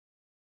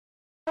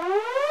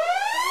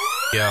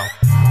Yo.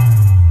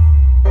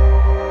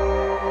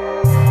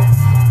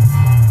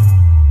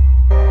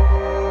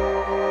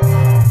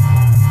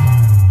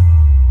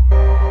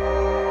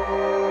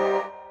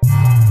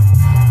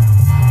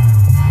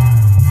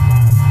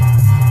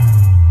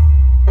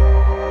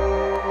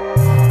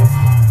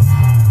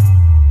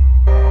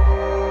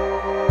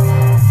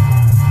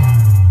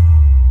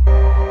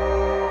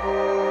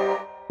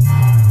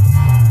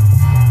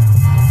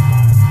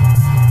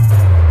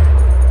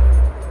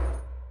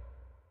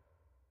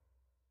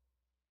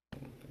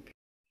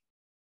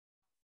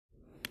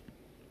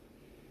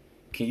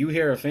 Can you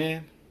hear a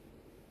fan?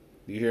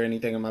 Do you hear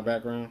anything in my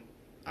background?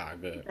 Ah,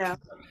 good. Yeah,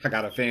 I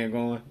got a fan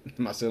going,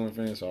 my ceiling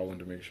fan, so I wanted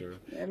to make sure.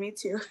 yeah, me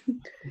too.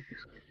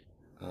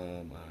 All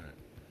right.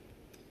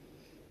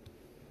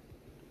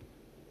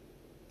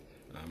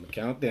 I'm gonna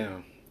count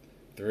down.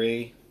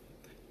 Three,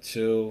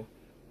 two,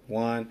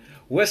 one.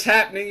 What's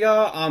happening,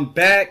 y'all? I'm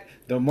back.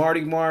 The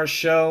Marty Mars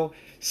Show,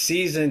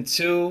 Season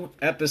 2,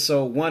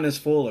 Episode 1 is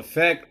full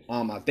effect.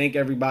 I thank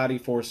everybody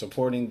for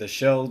supporting the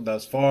show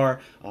thus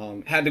far.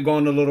 Had to go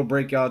on a little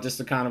break, y'all, just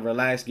to kind of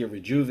relax, get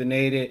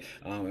rejuvenated.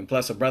 And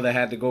plus, a brother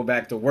had to go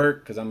back to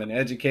work because I'm an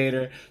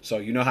educator. So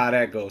you know how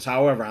that goes.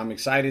 However, I'm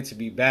excited to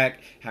be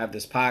back, have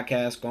this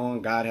podcast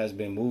going. God has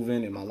been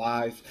moving in my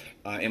life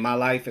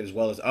as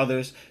well as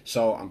others.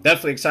 So I'm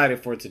definitely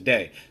excited for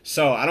today.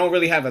 So I don't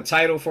really have a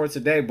title for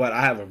today, but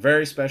I have a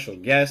very special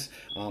guest,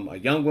 a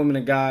young woman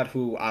of God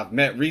who I've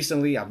met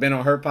recently. I've been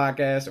on her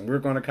podcast, and we're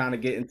going to kind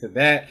of get into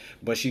that.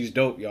 But she's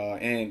dope, y'all.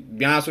 And to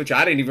be honest with you,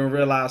 I didn't even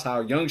realize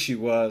how young she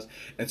was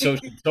until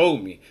she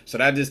told me. So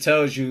that just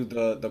tells you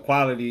the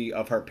quality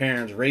of her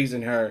parents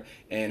raising her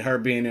and her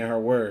being in her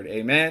word.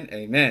 Amen.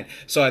 Amen.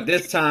 So at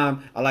this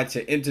time, I'd like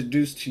to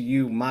introduce to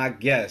you my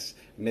guest,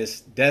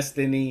 Miss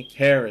Destiny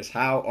Harris.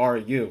 How are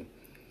you?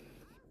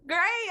 Great.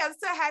 I'm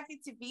so happy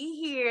to be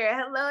here.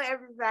 Hello,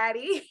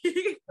 everybody.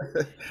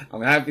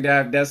 I'm happy to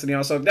have Destiny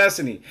on. So,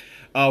 Destiny,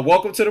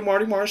 welcome to the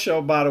Marty Mars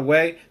Show, by the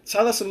way.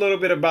 Tell us a little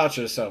bit about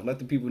yourself. Let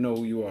the people know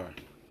who you are.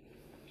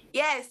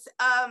 Yes.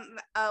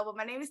 Well,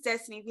 my name is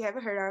Destiny, if you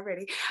haven't heard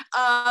already.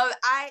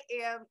 I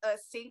am a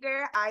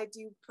singer. I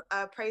do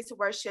praise and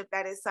worship.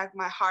 That is like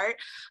my heart.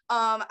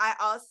 I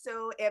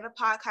also am a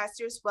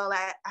podcaster as well.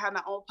 I have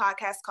my own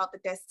podcast called The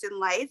Destined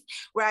Life,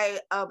 where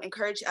I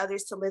encourage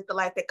others to live the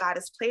life that God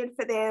has planned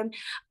for them.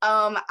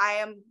 I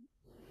am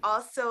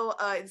also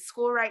in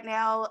school right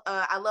now.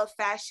 I love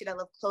fashion, I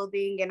love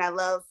clothing, and I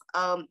love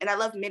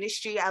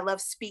ministry. I love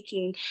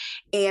speaking,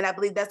 and I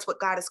believe that's what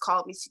God has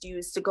called me to do,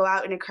 is to go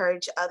out and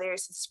encourage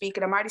others and speak.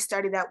 And I'm already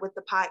started that with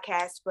the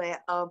podcast,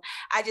 but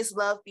I just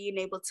love being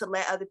able to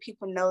let other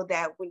people know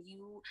that when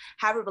you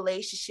have a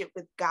relationship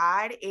with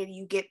God and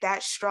you get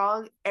that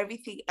strong,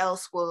 everything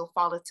else will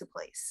fall into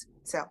place.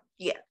 So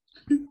yeah.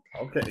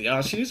 Okay,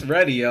 y'all, she's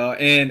ready, y'all,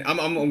 and I'm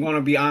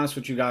gonna be honest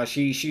with you guys.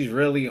 She's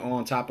really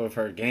on top of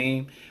her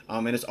game,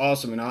 and it's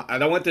awesome. And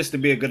I want this to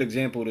be a good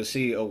example to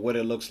see of what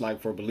it looks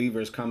like for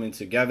believers coming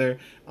together.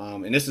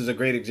 And this is a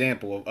great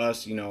example of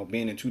us,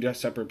 being in two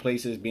separate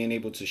places, being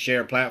able to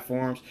share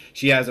platforms.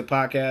 She has a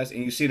podcast,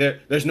 and you see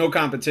there's no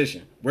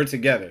competition. We're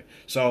together,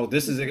 so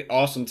this is an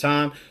awesome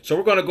time. So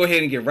we're gonna go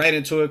ahead and get right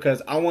into it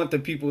because I want the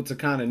people to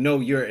kind of know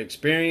your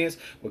experience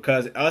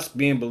because us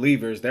being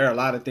believers, there are a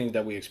lot of things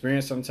that we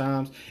experience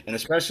sometimes, and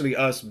especially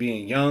us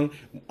being young,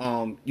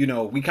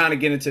 we kind of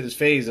get into this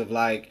phase of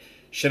like,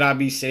 should I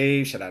be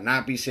saved? Should I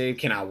not be saved?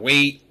 Can I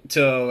wait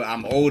till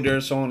I'm older?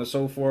 So on and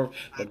so forth.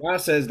 But God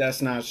says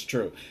that's not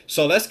true.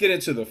 So let's get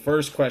into the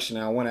first question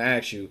I want to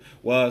ask you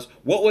was,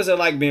 what was it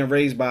like being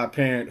raised by a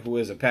parent who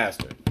is a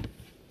pastor?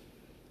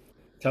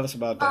 Tell us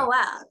about Oh that.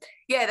 wow.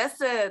 Yeah,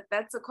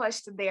 that's a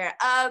question there.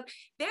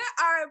 There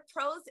are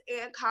pros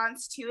and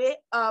cons to it.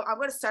 I'm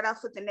gonna start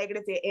off with the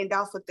negative and end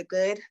off with the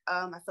good.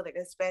 I feel like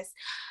that's best.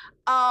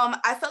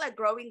 I felt like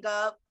growing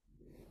up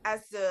as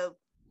a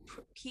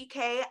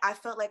PK, I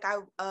felt like I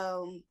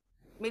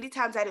many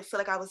times I didn't feel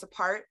like I was a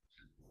part.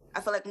 I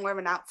feel like more of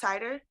an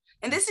outsider.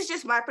 And this is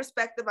just my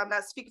perspective. I'm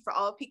not speaking for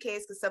all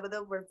PKs because some of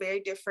them were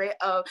very different.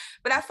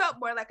 But I felt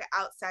more like an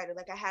outsider,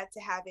 like I had to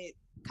have it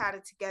kind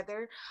of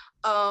together.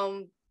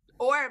 Um,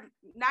 or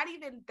not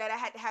even that I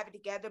had to have it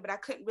together, but I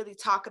couldn't really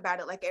talk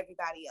about it like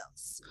everybody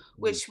else,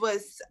 which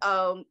was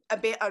a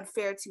bit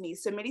unfair to me.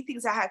 So many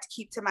things I had to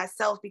keep to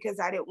myself because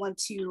I didn't want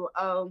to,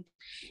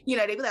 they'd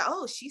be like,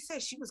 oh, she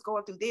said she was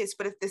going through this.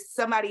 But if there's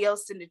somebody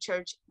else in the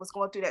church was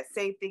going through that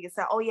same thing, it's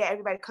like, oh, yeah,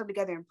 everybody come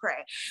together and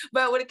pray.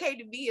 But when it came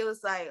to me, it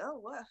was like, oh,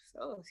 what?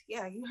 Oh,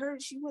 yeah, you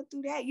heard she went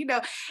through that.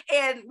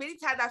 And many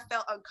times I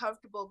felt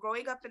uncomfortable.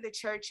 Growing up in the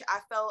church, I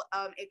felt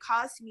it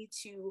caused me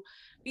to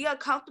be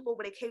uncomfortable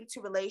when it came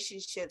to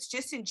relationships,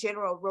 just in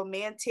general,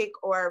 romantic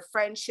or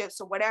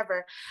friendships or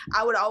whatever.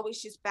 I would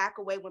always just back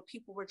away when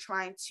people were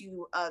trying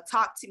to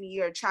talk to me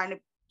or trying to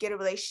get a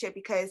relationship,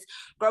 because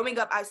growing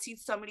up, I've seen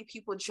so many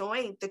people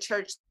join the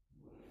church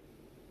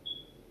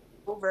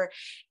over,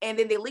 and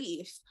then they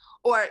leave,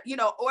 or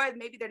or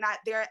maybe they're not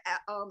there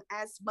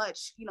as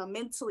much,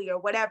 mentally or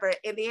whatever.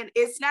 And then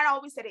it's not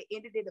always that it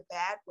ended in a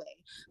bad way,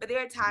 but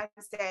there are times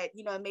that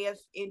it may have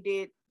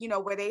ended,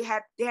 where they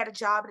had a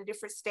job in a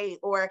different state,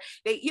 or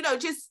they,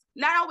 just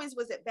not always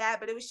was it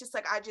bad, but it was just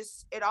like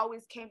it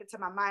always came into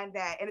my mind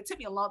that, and it took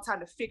me a long time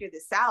to figure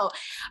this out.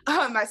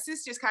 My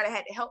sisters kind of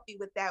had to help me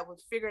with that,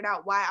 with figuring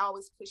out why I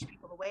always push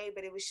people away,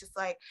 but it was just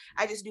like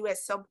I just knew at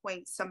some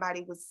point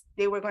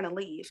they were going to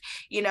leave,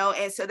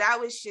 and so that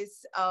was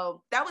just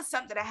that was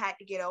something I had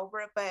to get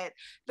over. But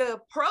the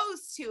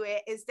pros to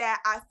it is that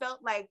I felt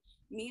like,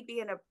 me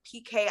being a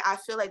PK, I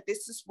feel like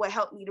this is what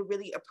helped me to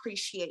really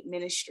appreciate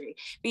ministry.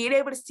 Being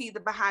able to see the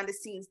behind the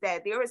scenes,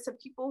 that there are some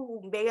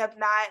people who may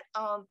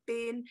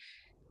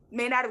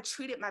not have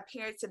treated my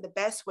parents in the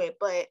best way,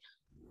 but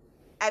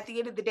at the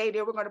end of the day,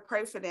 they were going to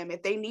pray for them.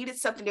 If they needed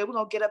something, they were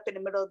going to get up in the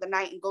middle of the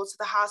night and go to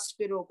the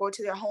hospital or go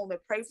to their home and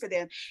pray for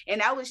them.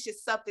 And that was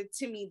just something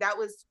to me that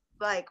was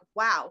like,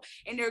 wow.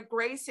 And their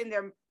grace and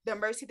their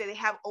mercy that they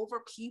have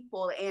over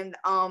people. And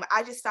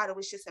I just thought it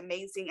was just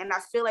amazing. And I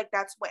feel like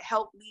that's what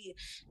helped me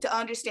to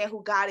understand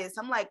who God is.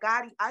 I'm like,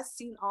 God, I've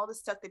seen all the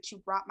stuff that you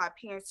brought my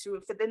parents through,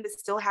 for them to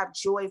still have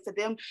joy, for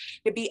them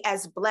to be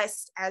as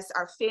blessed as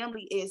our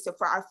family is, and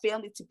for our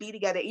family to be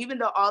together, even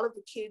though all of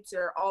the kids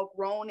are all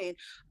grown and,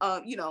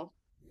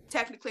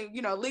 technically,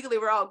 legally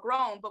we're all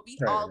grown, but we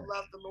all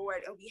love the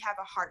Lord and we have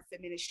a heart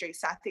for ministry.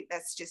 So I think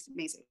that's just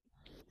amazing.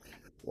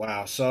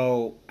 Wow.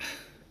 So,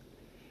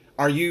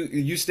 are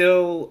you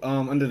still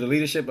under the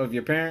leadership of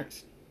your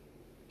parents?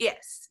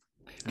 Yes,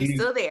 Do I'm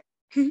still there.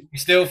 you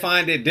still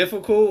find it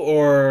difficult,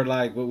 or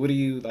like what do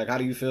you like? How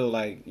do you feel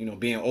like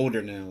being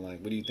older now? Like,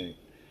 what do you think?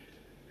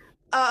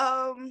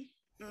 um,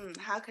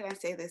 how can I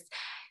say this?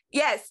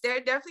 Yes, there are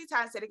definitely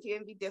times that it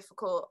can be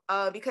difficult,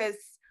 because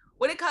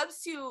when it comes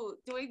to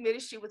doing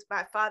ministry with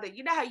my father,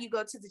 you know how you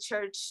go to the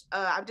church.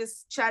 I'm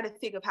just trying to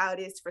think of how it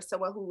is for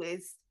someone who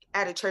is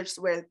at a church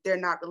where they're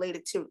not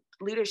related to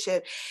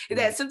leadership. That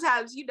Right.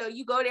 sometimes, you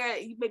go there,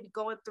 you may be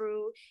going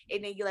through,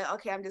 and then you're like,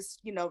 okay, I'm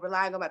just,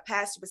 relying on my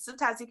pastor. But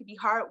sometimes it can be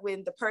hard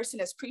when the person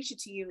that's preaching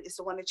to you is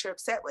the one that you're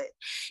upset with,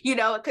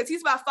 because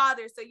he's my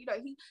father. So,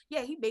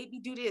 he made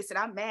me do this and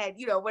I'm mad,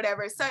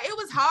 whatever. So it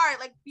was hard,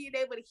 like being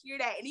able to hear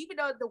that. And even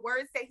though the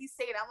words that he's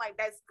saying, I'm like,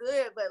 that's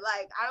good, but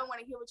like, I don't want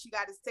to hear what you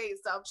got to say.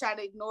 So I'm trying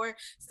to ignore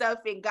stuff,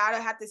 and God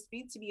will have to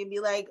speak to me and be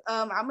like,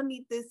 I'm going to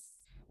need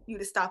you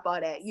to stop all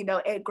that,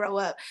 and grow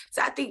up.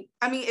 So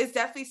it's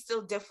definitely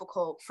still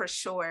difficult for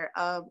sure,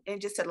 in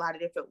just a lot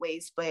of different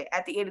ways. But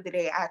at the end of the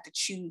day, I have to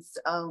choose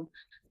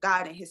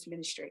God and His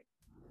ministry.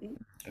 Mm.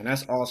 And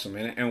that's awesome.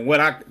 And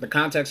the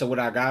context of what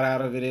I got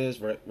out of it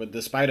is,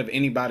 despite of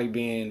anybody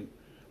being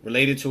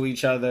related to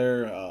each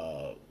other,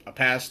 a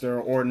pastor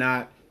or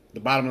not,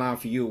 the bottom line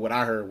for you, what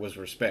I heard was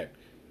respect.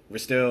 We're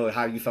still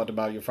how you felt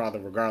about your father,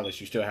 regardless.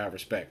 You still have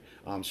respect.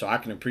 So I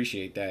can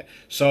appreciate that.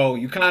 So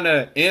you kind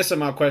of answered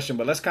my question,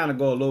 but let's kind of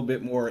go a little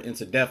bit more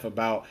into depth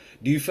about.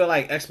 Do you feel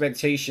like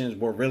expectations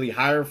were really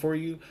higher for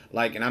you?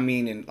 Like, and I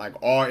mean in like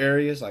all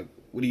areas. Like,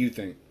 what do you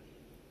think?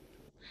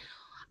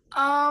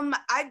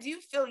 I do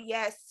feel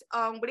yes.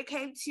 When it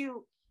came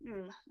to,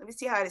 let me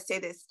see how to say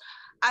this.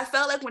 I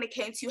felt like when it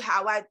came to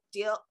how I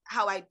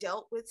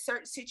dealt with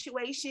certain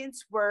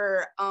situations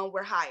were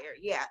higher.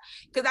 Yeah,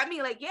 because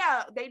like,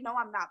 yeah, they know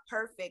I'm not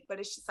perfect, but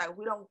it's just like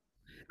we don't.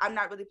 I'm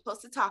not really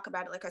supposed to talk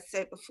about it, like I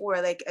said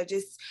before. Like I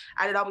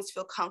didn't always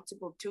feel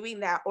comfortable doing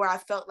that, or I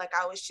felt like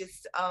I was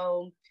just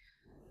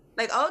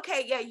like,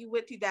 okay, yeah, you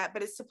went through that,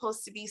 but it's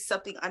supposed to be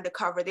something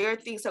undercover. There are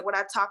things like when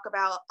I talk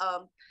about,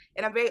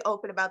 and I'm very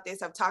open about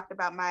this. I've talked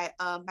about my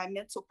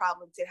mental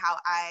problems and how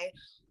I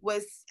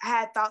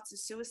had thoughts of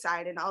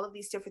suicide and all of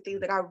these different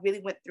things that I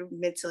really went through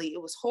mentally.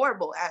 It was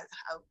horrible.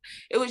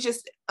 It was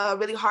just a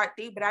really hard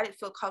thing, but I didn't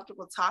feel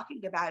comfortable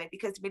talking about it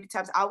because many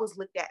times I was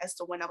looked at as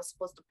the one I was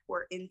supposed to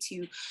pour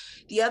into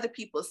the other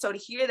people. So to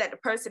hear that the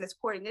person is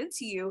pouring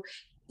into you,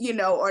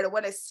 or the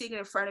one that's singing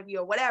in front of you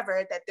or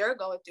whatever that they're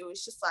going through,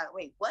 it's just like,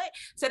 wait, what?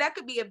 So that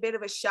could be a bit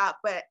of a shock,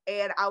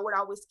 and I would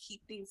always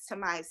keep things to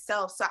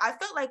myself. So I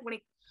felt like when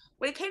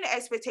it came to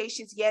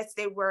expectations, yes,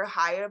 they were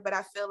higher, but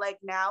I feel like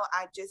now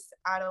I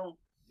don't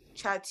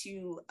try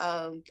to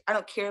I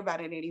don't care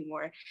about it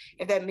anymore,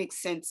 if that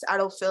makes sense. I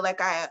don't feel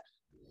like I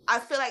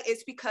feel like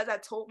it's because I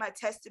told my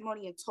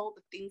testimony and told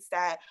the things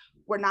that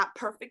were not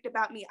perfect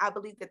about me. I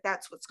believe that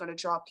that's what's going to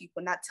draw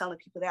people, not telling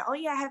people that, oh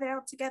yeah, I have it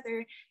all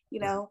together,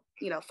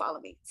 follow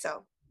me.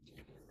 So,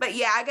 but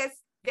yeah, I guess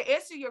to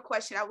answer your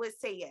question, I would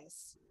say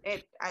yes.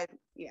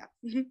 Yeah.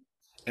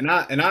 And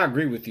I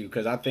agree with you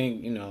because I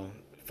think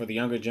for the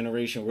younger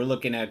generation, we're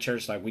looking at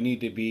church like we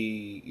need to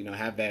be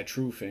have that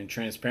truth and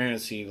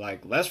transparency.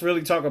 Like let's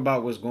really talk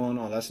about what's going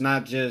on. Let's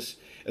not just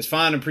it's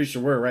fine to preach the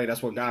word, right?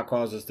 That's what God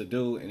calls us to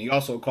do, and He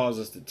also calls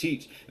us to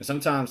teach. And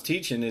sometimes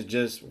teaching is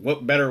just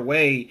what better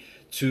way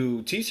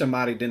to teach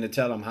somebody than to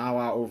tell them how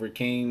I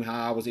overcame,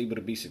 how I was able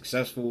to be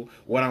successful,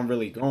 what I'm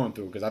really going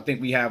through. Because I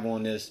think we have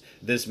on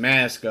this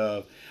mask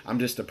of I'm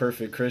just a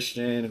perfect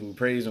Christian who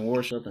prays and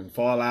worship and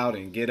fall out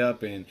and get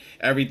up and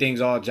everything's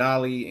all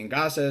jolly. And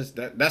God says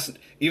that's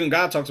even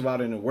God talks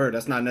about it in the Word.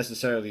 That's not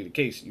necessarily the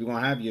case. You're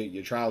gonna have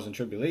your trials and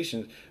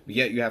tribulations, but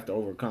yet you have to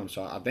overcome.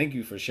 So I thank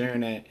you for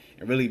sharing that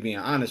and really being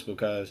honest,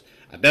 because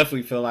I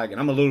definitely feel like, and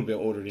I'm a little bit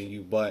older than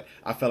you, but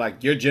I feel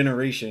like your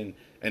generation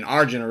and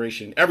our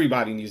generation,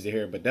 everybody needs to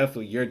hear it, but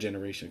definitely your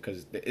generation,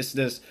 because it's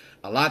just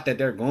a lot that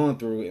they're going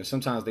through, and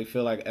sometimes they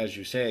feel like, as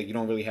you said, you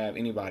don't really have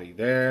anybody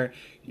there.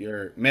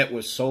 You're met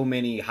with so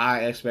many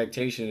high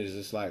expectations. It's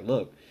just like,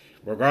 look,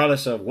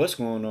 regardless of what's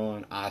going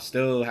on, I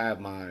still have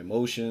my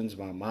emotions,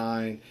 my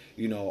mind,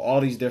 all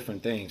these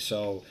different things.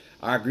 So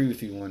I agree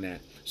with you on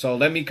that. So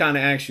let me kind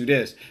of ask you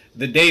this: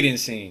 the dating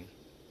scene.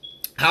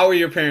 How are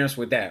your parents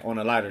with that? On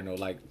a lighter note,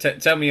 like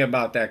tell me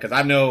about that, because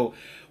I know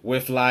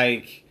with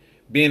like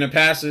being a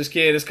pastor's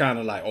kid, it's kind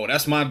of like, oh,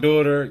 that's my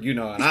daughter, And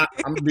I'm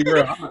gonna be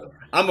real.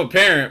 I'm a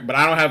parent, but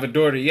I don't have a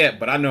daughter yet.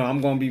 But I know I'm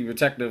gonna be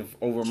protective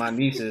over my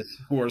nieces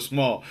who are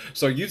small.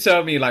 So you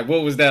tell me, like,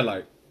 what was that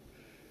like?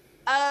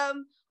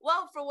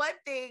 Well, for one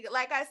thing,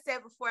 like I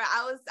said before,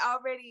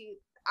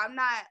 I'm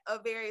not a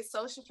very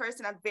social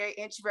person. I'm very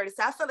introverted.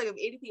 So I feel like if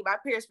anything, my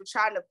parents were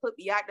trying to put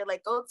me out there,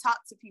 like, go talk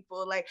to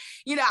people. Like,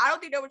 I don't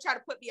think they were trying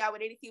to put me out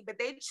with anything, but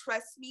they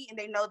trust me and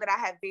they know that I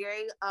have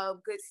very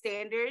good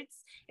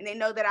standards, and they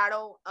know that I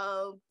don't,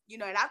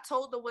 and I've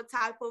told them what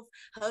type of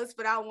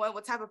husband I want,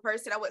 what type of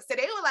person I want. So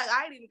they were like,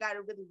 I ain't even got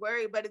to really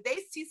worry. But if they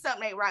see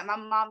something ain't right, my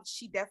mom,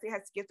 she definitely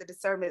has to get the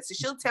discernment. So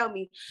she'll tell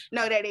me,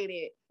 no, that ain't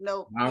it.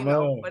 No,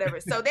 whatever.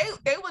 So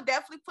they will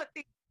definitely put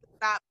things.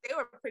 They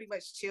were pretty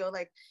much chill.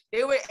 Like,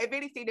 they were, if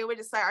anything, they were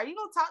just like, are you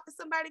gonna talk to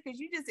somebody, because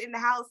you just in the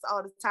house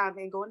all the time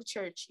and going to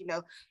church,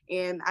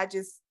 and I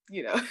just,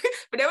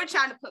 but they were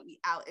trying to put me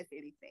out, if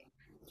anything.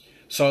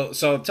 So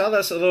tell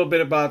us a little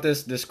bit about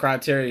this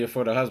criteria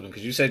for the husband,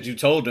 because you said you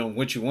told them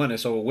what you wanted.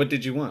 So what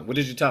did you want? What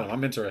did you tell them?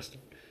 I'm interested.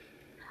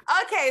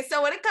 Okay,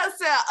 so when it comes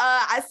to,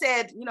 I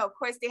said, of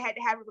course they had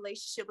to have a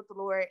relationship with the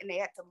Lord and they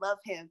had to love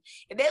Him.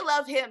 If they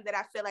love Him, then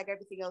I feel like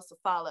everything else will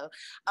follow.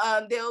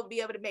 They'll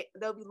be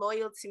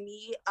loyal to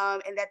me,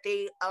 and that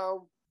they,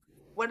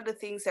 one of the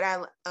things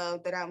that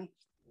I'm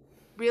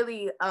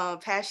really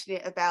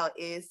passionate about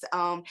is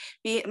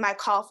being my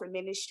call for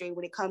ministry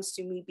when it comes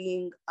to me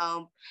being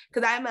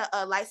because I'm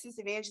a licensed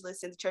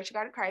evangelist in the Church of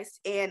God in Christ,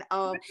 and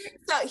so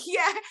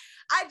yeah,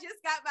 I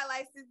just got my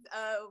license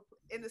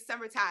in the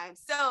summertime,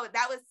 so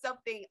that was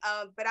something,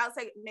 but I was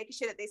like making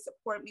sure that they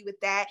support me with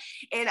that,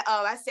 and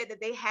I said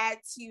that they had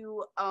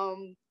to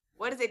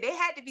they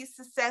had to be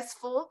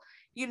successful,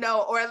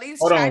 or at least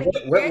Hold try on. to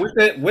get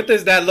there. What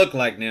does that look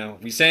like now?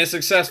 We saying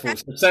successful.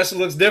 Success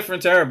looks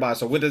different to everybody.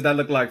 So what does that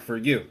look like for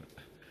you?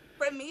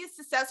 For me,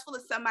 successful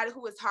is somebody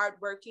who is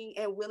hardworking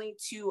and willing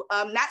to,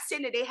 not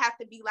saying that they have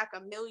to be like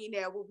a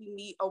millionaire when we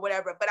meet or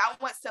whatever, but I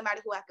want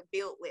somebody who I can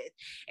build with,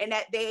 and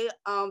that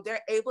they're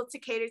able to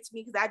cater to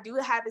me, because I do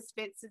have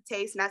expensive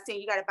taste. Not saying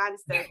you got to buy me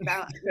stuff,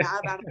 because I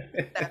buy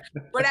my stuff,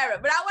 whatever.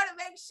 But I want to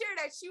make sure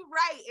that you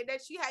right and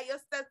that you have your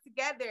stuff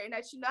together and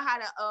that you know how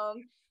to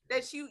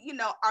that you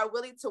are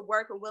willing to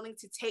work and willing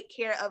to take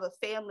care of a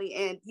family,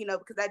 and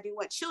because I do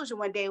want children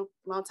one day,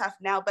 long time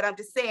from now, but I'm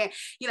just saying,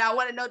 I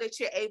want to know that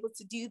you're able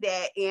to do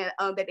that,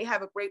 and that they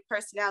have a great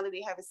personality,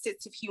 they have a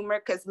sense of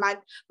humor, because my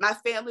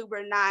family,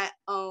 we're not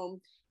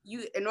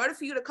you, in order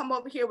for you to come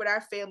over here with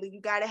our family,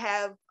 you got to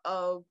have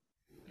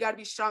you got to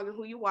be strong in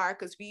who you are,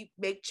 because we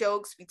make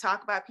jokes, we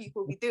talk about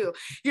people, we do,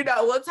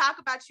 we'll talk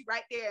about you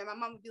right there, and my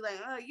mom would be like,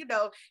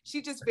 oh,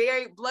 she's just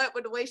very blunt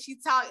with the way she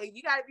talks, and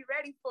you got to be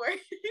ready for it.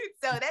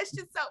 So that's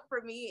just something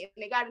for me,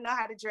 and they got to know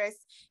how to dress,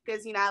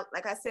 because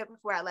like I said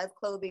before, I love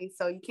clothing,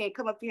 so you can't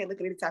come up here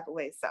looking any type of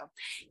way. So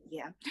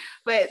yeah,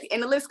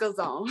 and the list goes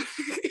on.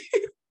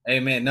 Hey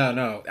man,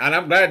 no, and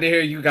I'm glad to hear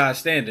you guys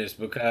standards,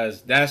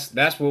 because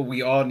that's what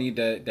we all need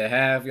to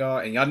have, y'all,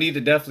 and y'all need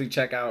to definitely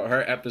check out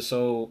her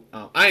episode.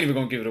 I ain't even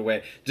gonna give it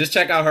away. Just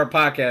check out her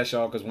podcast,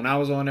 y'all, because when I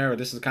was on there,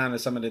 this is kind of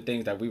some of the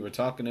things that we were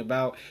talking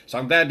about. So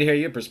I'm glad to hear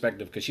your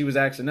perspective, because she was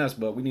asking us,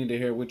 but we need to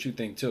hear what you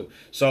think too.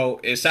 So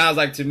it sounds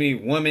like to me,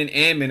 women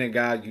and men and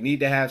God, you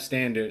need to have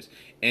standards,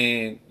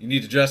 and you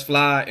need to dress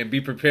fly and be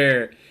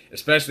prepared,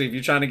 especially if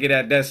you're trying to get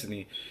at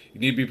destiny.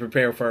 You need to be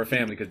prepared for her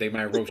family, because they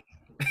might roast.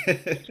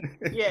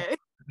 Yeah.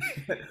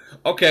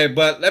 Okay,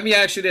 but let me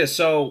ask you this.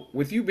 So,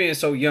 with you being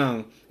so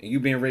young and you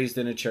being raised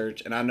in a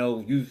church, and I know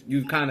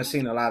you've kind of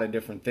seen a lot of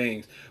different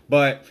things,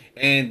 but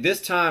in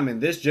this time in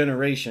this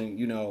generation,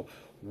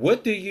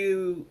 what do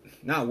you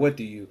not what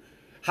do you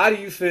how do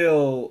you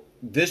feel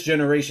this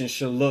generation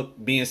should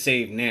look being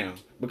saved now?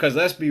 Because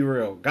let's be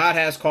real, God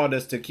has called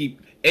us to keep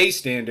a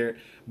standard,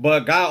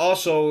 but God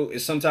also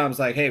is sometimes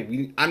like,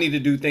 hey, I need to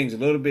do things a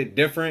little bit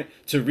different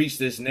to reach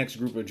this next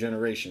group of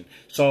generation.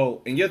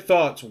 So, in your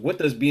thoughts, what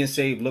does being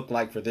saved look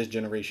like for this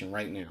generation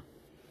right now?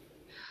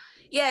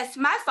 Yes,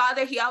 my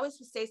father, he always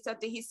would say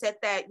something. He said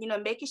that,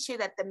 making sure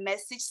that the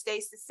message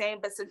stays the same,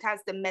 but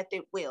sometimes the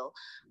method will.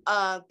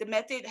 The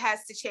method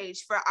has to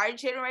change. For our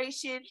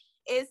generation,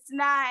 it's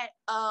not, like,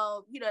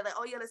 oh,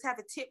 yeah, let's have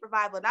a tent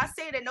revival. Not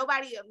saying that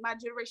nobody in my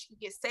generation can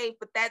get saved,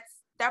 but that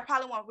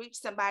probably won't reach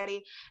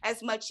somebody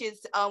as much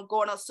as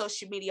going on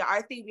social media.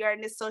 I think we are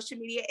in this social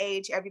media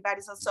age.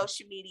 Everybody's on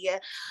social media,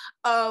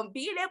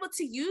 being able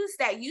to use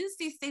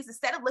these things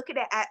instead of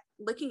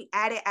looking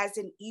at it as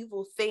an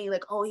evil thing,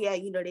 like, oh yeah,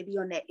 they be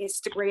on that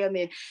Instagram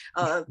and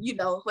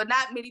well,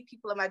 not many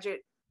people in my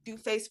do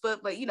Facebook,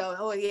 but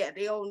oh yeah,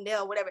 they own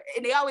nail, whatever.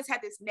 And they always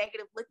have this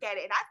negative look at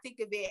it. And I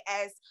think of it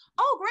as,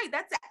 oh great,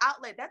 that's an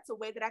outlet. That's a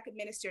way that I can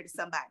minister to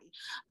somebody.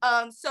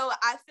 So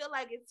I feel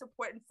like it's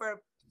important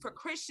for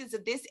Christians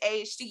of this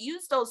age to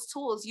use those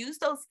tools, use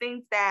those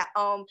things that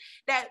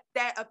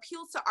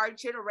appeal to our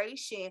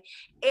generation,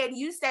 and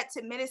use that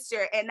to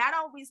minister. And not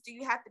always do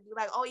you have to be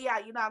like, oh yeah,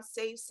 I'm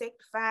saved,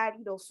 sanctified,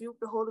 filled with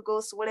the Holy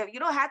Ghost or whatever. You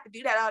don't have to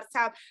do that all the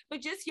time,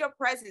 but just your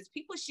presence.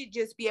 People should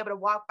just be able to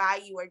walk by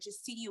you or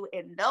just see you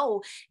and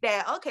know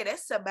that, okay,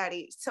 that's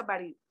somebody,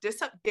 there's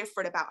something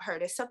different about her.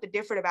 There's something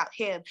different about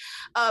him.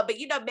 But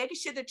making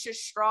sure that you're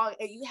strong,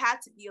 and you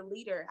have to be a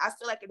leader. I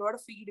feel like in order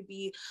for you to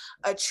be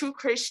a true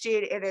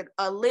Christian and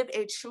live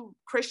a true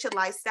Christian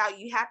lifestyle,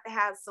 you have to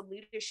have some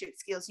leadership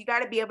skills. You got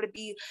to be able to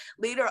be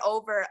leader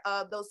over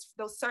those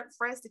certain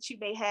friends that you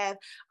may have,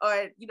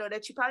 or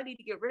that you probably need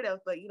to get rid of.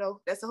 But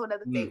that's a whole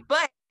other thing.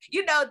 But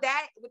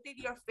that within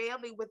your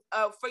family, with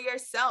for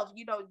yourself,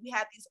 you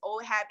have these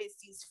old habits,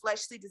 these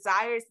fleshly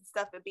desires and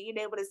stuff, and being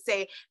able to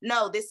say,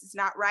 no, this is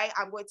not right.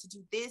 I'm going to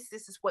do this.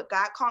 This is what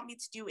God called me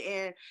to do.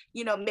 And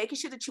making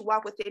sure that you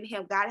walk within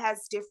him. God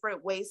has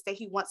different ways that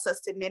he wants us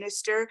to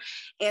minister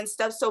and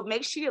stuff. So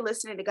make sure you're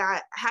listening to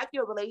God, have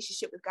your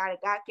relationship with God, and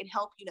God can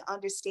help you to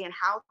understand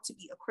how to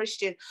be a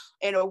Christian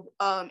in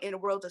a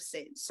world of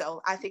sin.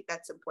 So I think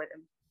that's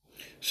important.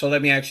 So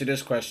let me ask you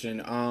this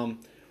question.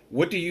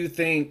 What do you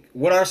think?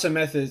 What are some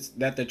methods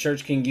that the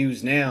church can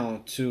use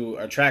now to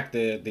attract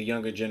the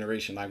younger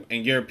generation? Like,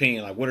 in your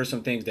opinion, like, what are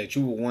some things that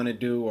you would want to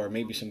do, or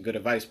maybe some good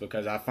advice?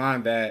 Because I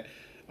find that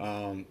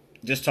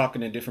just talking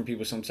to different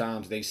people,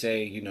 sometimes they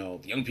say, the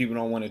young people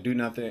don't want to do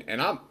nothing,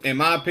 and in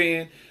my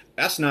opinion,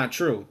 that's not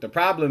true. The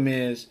problem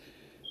is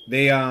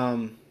they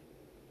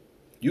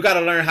you got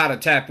to learn how to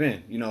tap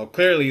in.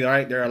 Clearly,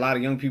 right? There are a lot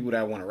of young people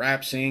that want to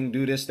rap, sing,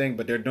 do this thing,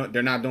 but they're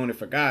not doing it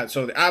for God.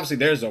 So obviously,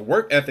 there's a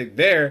work ethic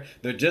there.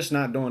 They're just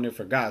not doing it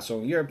for God. So,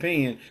 in your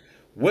opinion,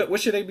 what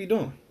should they be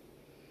doing?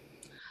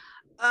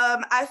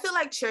 I feel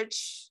like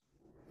church.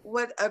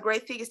 What a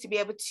great thing is to be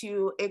able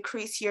to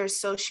increase your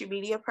social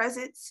media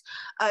presence,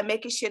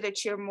 making sure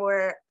that you're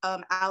more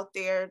out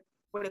there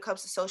when it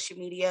comes to social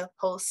media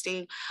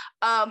posting.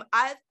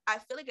 I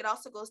feel like it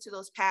also goes to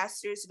those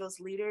pastors, those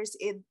leaders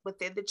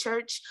within the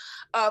church.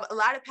 A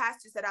lot of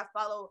pastors that I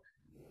follow,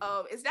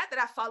 it's not that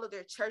I follow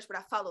their church, but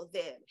I follow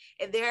them,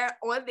 and they're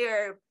on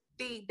their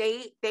thing.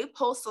 They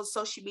post on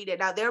social media.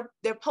 Now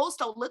their posts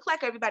don't look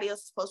like everybody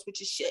else's post,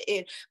 which it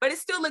shouldn't, but it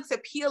still looks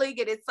appealing,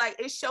 and it's like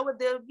it's showing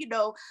them,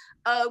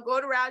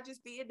 going around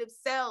just being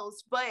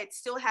themselves, but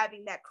still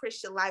having that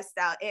Christian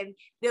lifestyle, and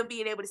them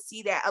being able to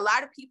see that. A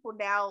lot of people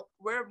now,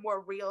 we're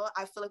more real.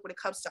 I feel like when it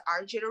comes to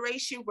our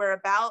generation, we're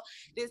about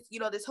this,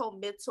 this whole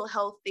mental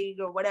health thing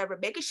or whatever,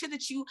 making sure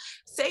that you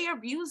say your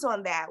views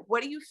on that.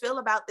 What do you feel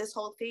about this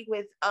whole thing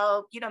with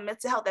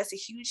mental health? That's a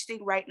huge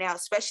thing right now,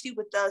 especially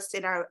with us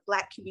in our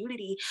Black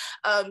community.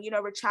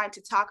 We're trying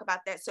to talk about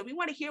that, so we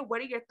want to hear,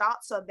 what are your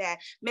thoughts on that,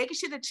 making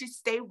sure that you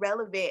stay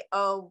relevant,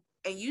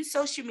 and use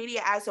social media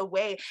as a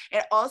way.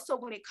 And also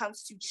when it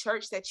comes to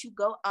church, that you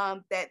go,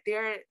 that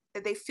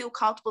they feel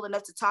comfortable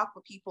enough to talk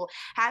with people,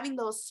 having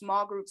those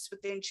small groups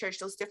within church,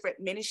 those different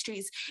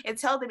ministries, and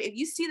tell them, if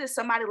you see that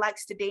somebody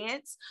likes to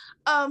dance,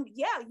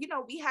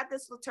 we have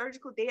this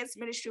liturgical dance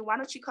ministry, why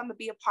don't you come and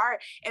be a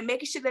part, and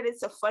making sure that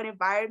it's a fun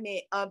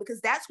environment,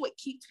 because that's what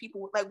keeps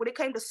people, like when it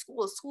came to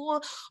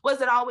school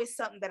wasn't always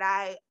something that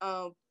I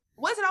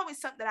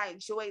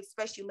enjoyed,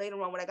 especially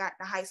later on when I got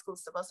into high school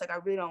stuff. I was like, I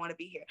really don't want to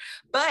be here.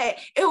 But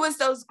it was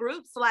those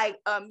groups like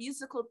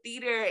musical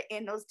theater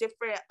and those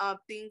different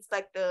things,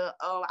 like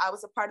I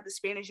was a part of the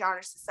Spanish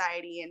Honor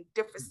Society and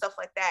different stuff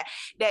like that,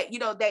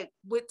 that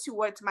went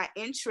towards my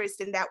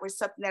interest, and that was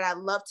something that I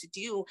love to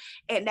do.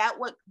 And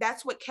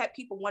that's what kept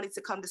people wanting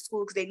to come to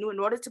school, because they knew in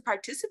order to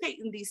participate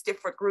in these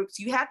different groups,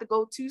 you have to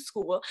go to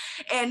school.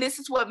 And this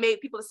is what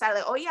made people decide,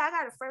 like, oh yeah, I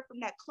got a friend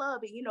from that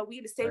club, and we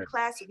in the same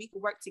class, and we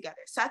can work together.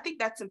 So I think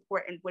that's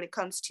important when it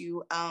comes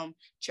to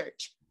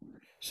church.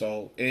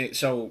 So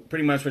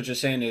pretty much what you're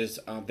saying is,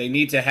 they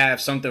need to have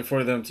something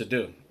for them to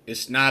do.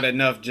 It's not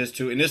enough just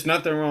to, and there's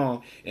nothing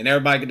wrong, and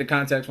everybody get the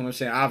context when I'm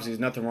saying, obviously there's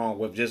nothing wrong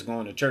with just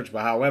going to church,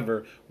 but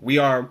however, we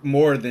are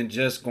more than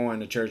just going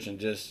to church and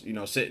just,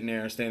 sitting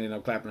there and standing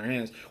up clapping our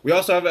hands. We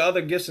also have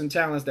other gifts and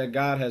talents that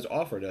God has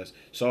offered us.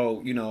 So,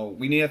 we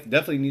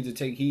definitely need to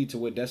take heed to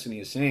what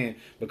Destiny is saying,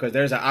 because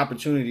there's an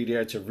opportunity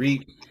there to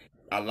reach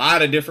a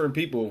lot of different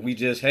people. We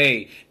just,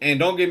 hey, and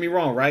don't get me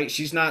wrong, right?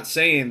 She's not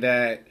saying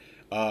that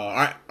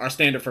our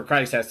standard for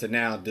Christ has to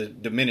now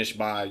diminish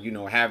by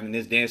having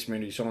this dance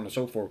community, so on and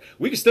so forth.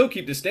 We can still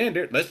keep the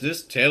standard. Let's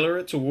just tailor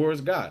it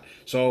towards God.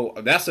 So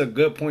that's a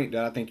good point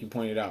that I think you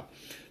pointed out.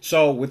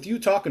 So with you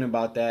talking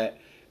about that,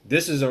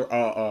 this is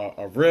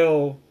a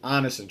real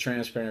honest and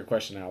transparent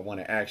question that I want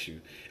to ask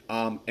you,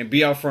 and be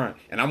upfront.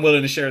 And I'm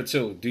willing to share it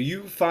too. Do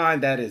you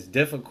find that it's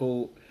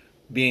difficult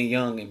being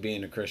young and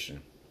being a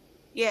Christian?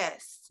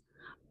 Yes.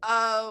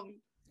 Um,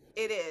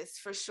 it is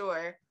for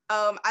sure.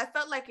 I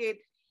felt like it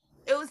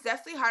was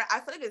definitely hard. I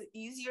feel like it's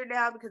easier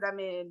now because I'm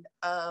in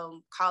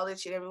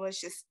college and everyone's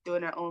just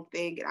doing their own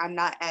thing and I'm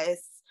not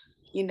as,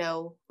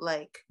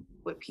 like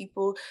with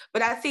people.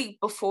 But I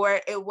think before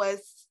it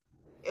was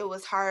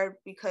hard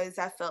because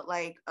I felt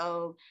like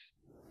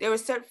there were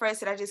certain friends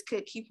that I just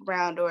couldn't keep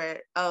around, or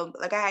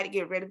like I had to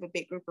get rid of a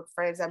big group of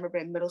friends. I remember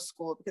in middle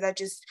school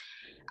because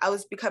I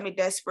was becoming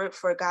desperate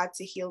for God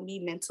to heal me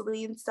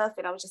mentally and stuff,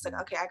 and I was just like,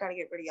 okay, I gotta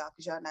get rid of y'all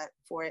because y'all not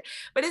for it.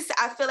 But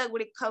I feel like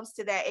when it comes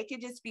to that, it can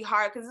just be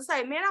hard because it's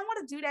like, man, I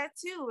want to do that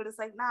too, and it's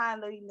like, nah,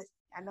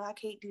 I know I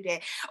can't do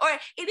that. Or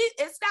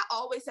it's not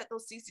always that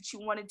those things that you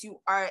want to do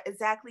are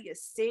exactly a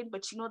sin,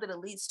 but you know that it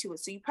leads to it.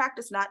 So you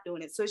practice not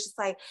doing it. So it's just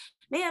like,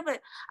 man, but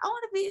I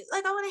want to be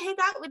like, I want to hang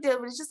out with them.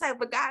 But it's just like,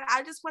 but God,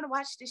 I just want to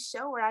watch this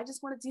show or I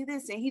just want to do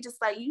this. And he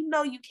just like, you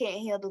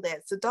can't handle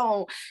that. So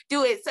don't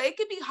do it. So it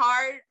could be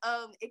hard.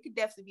 It could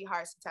definitely be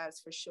hard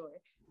sometimes for sure.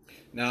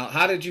 Now,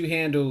 how did you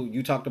handle?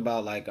 You talked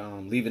about like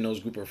leaving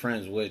those group of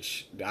friends,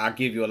 which I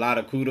give you a lot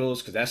of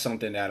kudos because that's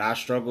something that I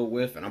struggle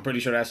with, and I'm pretty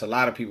sure that's a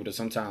lot of people to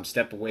sometimes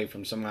step away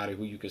from somebody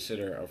who you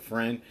consider a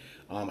friend.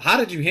 How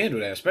did you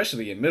handle that,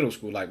 especially in middle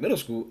school? Like middle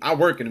school, I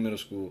work in the middle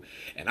school,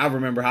 and I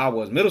remember how I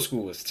was. Middle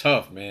school was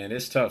tough, man.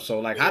 It's tough. So,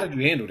 like, how did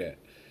you handle that?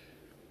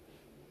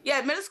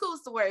 Yeah, middle school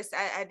was the worst.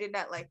 I did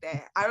not like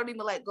that. I don't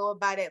even like going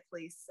by that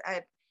place.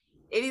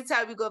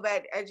 Anytime we go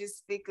back, I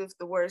just think of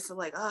the worst. I'm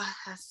like, oh,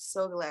 I'm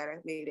so glad I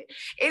made it.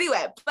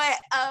 Anyway, but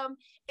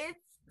it's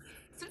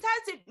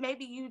sometimes it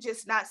maybe you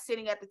just not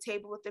sitting at the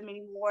table with them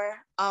anymore.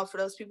 For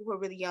those people who are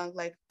really young,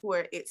 like who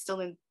are it's still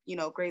in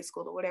grade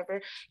school or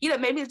whatever,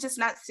 maybe it's just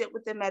not sit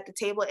with them at the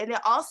table. And then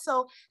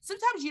also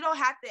sometimes you don't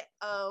have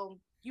to.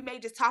 You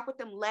may just talk with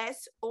them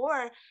less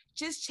or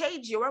just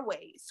change your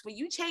ways. When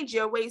you change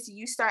your ways and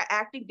you start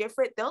acting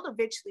different, they'll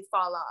eventually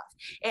fall off.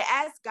 And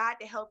ask God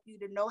to help you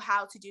to know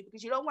how to do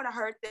because you don't want to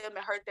hurt them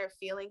and hurt their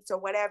feelings or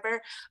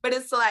whatever. But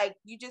it's like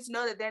you just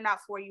know that they're not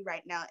for you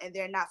right now and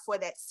they're not for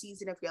that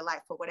season of your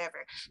life or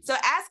whatever. So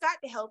ask God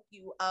to help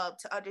you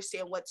to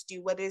understand what to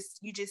do. Whether it's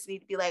you just need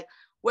to be like,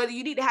 whether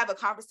you need to have a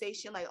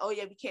conversation like, oh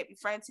yeah, we can't be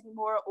friends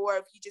anymore, or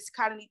if you just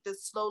kind of need to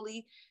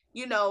slowly,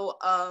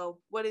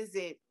 what is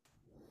it?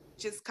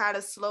 Just kind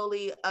of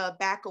slowly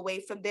back away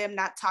from them,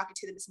 not talking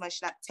to them as much,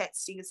 not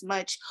texting as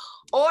much,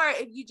 or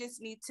if you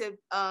just need to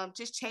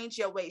just change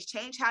your ways,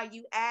 change how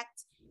you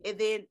act, and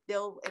then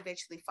they'll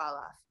eventually fall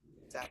off.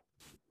 So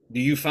Do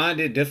you find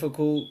it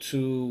difficult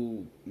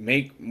to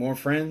make more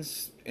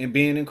friends in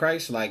being in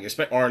Christ? Like,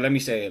 or let me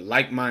say,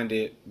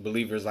 like-minded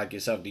believers like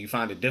yourself. Do you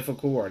find it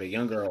difficult, or the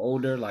younger or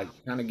older? Like,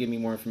 kind of give me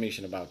more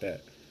information about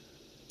that.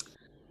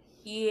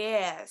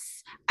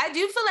 yes, I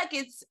do feel like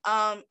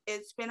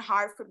it's been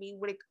hard for me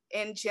with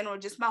in general,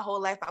 just my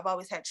whole life. I've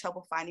always had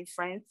trouble finding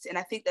friends, and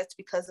I think that's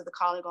because of the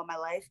calling on my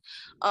life.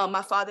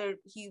 My father,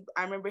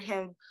 I remember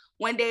him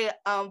one day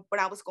when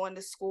I was going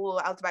to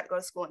school. I was about to go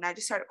to school, and I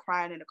just started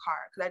crying in the car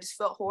because I just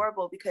felt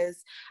horrible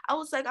because I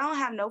was like, I don't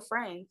have no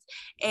friends,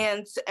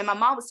 and my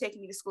mom was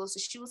taking me to school, so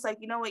she was like,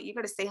 you know what, you're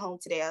gonna stay home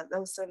today. I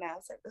was so nice. I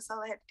was like, that's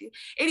all I had to do.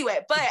 Anyway,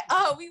 but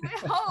we went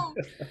home,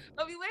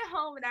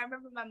 and I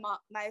remember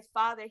my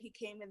father, he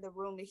came in the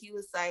room, and he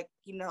was like,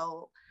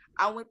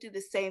 I went through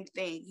the same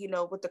thing,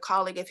 with the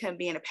calling of him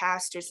being a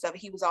pastor stuff.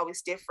 He was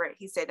always different.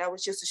 He said that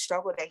was just a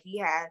struggle that he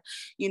had,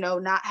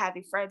 not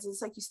having friends.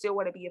 It's like you still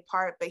want to be a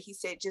part, but he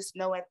said, just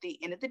know at the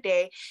end of the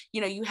day,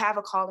 you have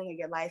a calling in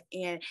your life.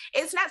 And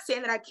it's not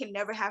saying that I can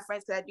never have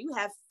friends, because I do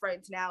have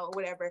friends now or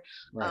whatever,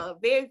 Right.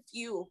 very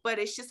few, but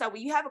it's just like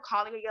when you have a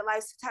calling in your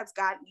life, sometimes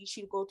God needs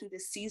you to go through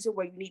this season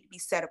where you need to be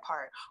set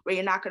apart, where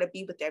you're not going to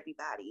be with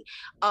everybody.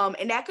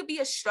 And that could be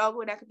a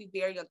struggle, and that could be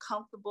very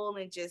uncomfortable,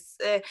 and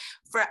just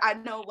for I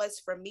know it was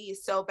for me.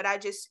 So, but I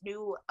just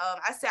knew.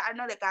 I said I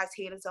know that God's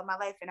hand is on my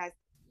life, and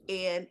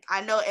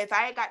I know if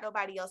I ain't got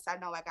nobody else, I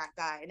know I got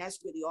God, and that's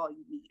really all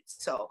you need.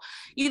 So,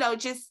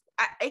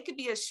 it could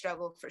be a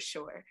struggle for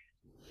sure.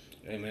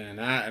 Hey man,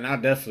 I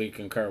definitely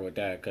concur with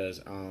that because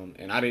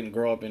and I didn't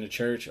grow up in the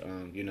church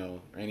or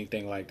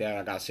anything like that.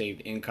 I got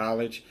saved in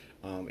college,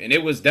 and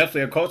it was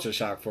definitely a culture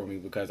shock for me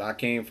because I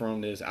came from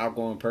this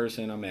outgoing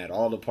person. I'm at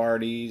all the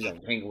parties. I'm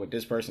hanging with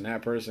this person,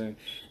 that person.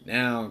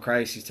 Now in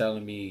Christ, He's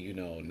telling me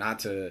not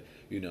to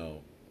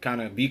kind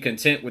of be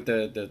content with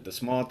the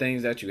small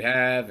things that you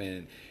have,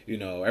 and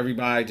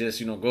everybody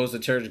just goes to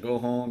church, go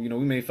home. We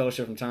may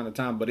fellowship from time to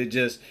time, but it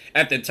just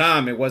at the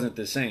time it wasn't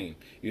the same.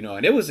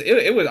 And it was, I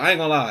ain't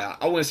gonna lie,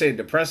 I wouldn't say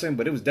depressing,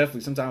 but it was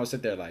definitely, sometimes I would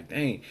sit there like,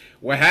 dang,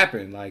 what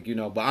happened? Like,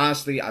 but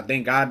honestly, I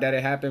thank God that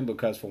it happened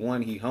because for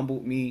one, He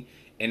humbled me,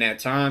 in that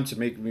time to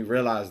make me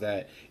realize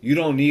that you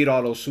don't need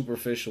all those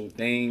superficial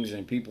things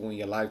and people in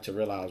your life to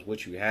realize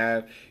what you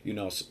have. You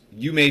know,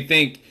 you may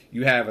think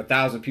you have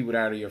 1,000 people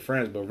that are your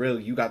friends, but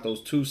really you got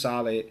those two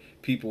solid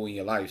people in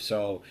your life.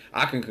 So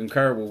I can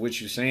concur with what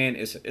you're saying.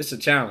 It's a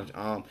challenge.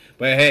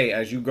 But hey,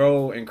 as you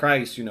grow in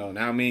Christ, you know,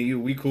 now me and you,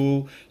 we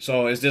cool.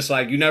 So it's just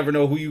like you never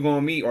know who you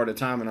gonna meet or the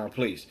time and our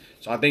place.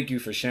 So I thank you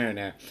for sharing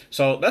that.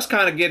 So let's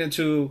kind of get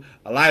into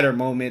a lighter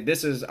moment.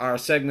 This is our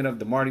segment of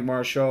the Marty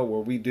Marr Show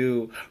where we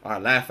do our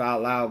laugh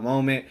out loud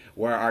moment,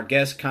 where our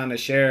guest kind of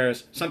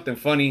shares something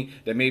funny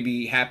that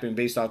maybe happened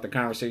based off the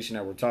conversation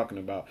that we're talking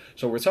about.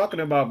 So we're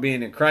talking about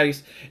being in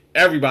Christ.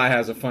 Everybody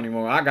has a funny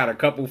moment. I got a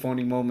couple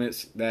funny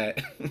moments that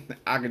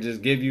I could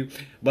just give you.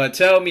 But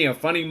tell me a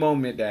funny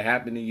moment that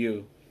happened to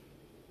you.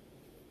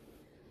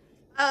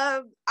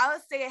 I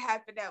would say it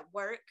happened at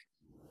work.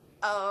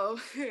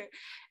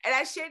 And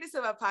I shared this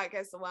on my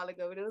podcast a while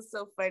ago, but it was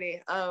so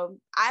funny. I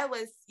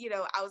was,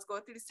 I was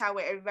going through this time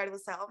where everybody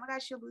was like, "Oh my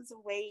gosh, you're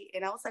losing weight,"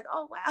 and I was like,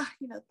 "Oh wow,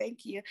 thank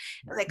you."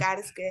 I was like, "God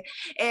is good,"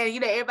 and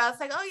everybody was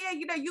like, "Oh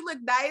yeah, you look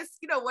nice.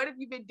 What have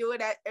you been doing?"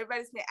 That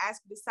everybody's been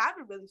asking me. So I've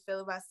been really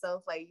feeling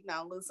myself, like,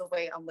 I'm losing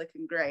weight, I'm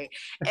looking great.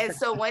 And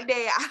so one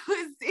day I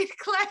was in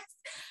class.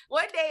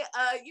 One day,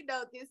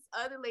 this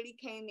other lady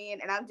came in,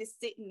 and I'm just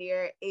sitting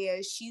there,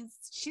 and she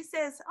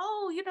says,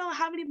 "Oh,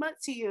 how many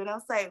months are you?" And I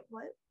was like,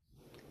 "What?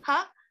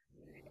 Huh?"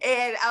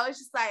 And I was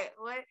just like,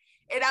 "What?"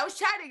 And I was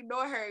trying to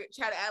ignore her,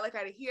 trying to act like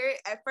I didn't hear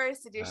it at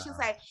first. And then she was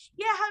like,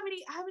 "Yeah,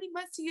 how many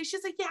months are you?" She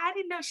was like, "Yeah, I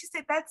didn't know." She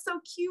said, "That's so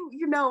cute,"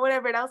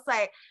 whatever. And I was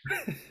like,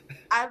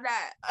 "I'm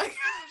not."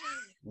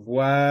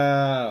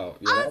 Wow.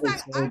 Yeah, I that was is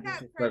like, so "I'm not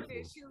disrespectful.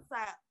 pregnant." She was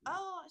like,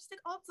 "Oh," she's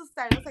like, "Oh, I'm so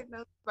sorry." I was like, "No,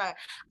 it's fine."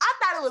 I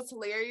thought it was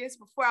hilarious.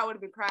 Before I would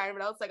have been crying,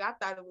 but I was like, I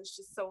thought it was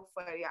just so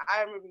funny.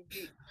 I remember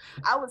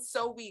I was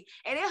so weak,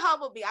 and it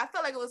humbled me. I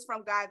felt like it was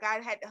from God.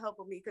 God had to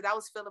humble me because I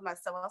was feeling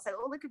myself. I was like,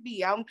 "Oh, look at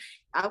me. I'm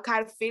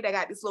kind of fit. I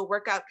got this little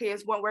workout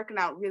pants. Weren't working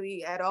out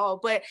really at all,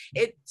 but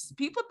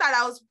people thought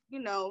I was,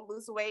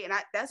 losing weight, and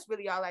that's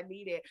really all I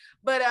needed.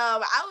 But I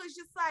was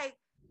just like,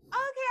 okay,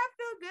 I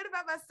feel good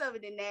about myself.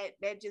 And then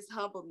that just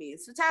humbled me.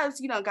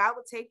 Sometimes, God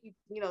will take you,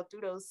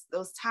 through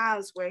those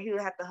times where He'll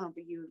have to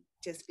humble you.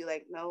 Just be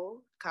like,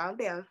 "No, calm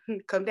down,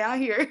 come down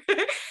here."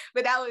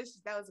 But that was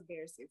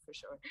embarrassing for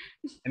sure.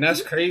 And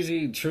that's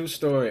crazy. True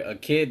story. A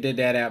kid did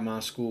that at my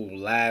school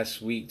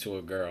last week to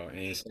a girl, and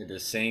he said the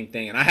same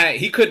thing. And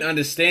he couldn't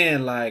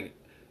understand. Like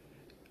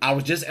I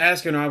was just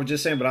asking her, I was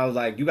just saying, but I was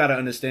like, you got to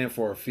understand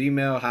for a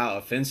female how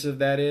offensive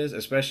that is,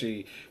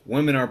 especially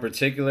women are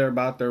particular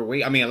about their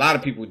weight. I mean, a lot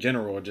of people in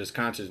general are just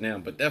conscious now,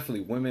 but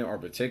definitely women are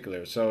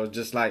particular. So it's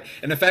just like,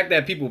 and the fact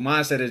that people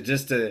mindset is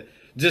just to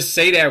just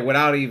say that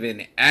without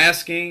even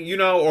asking,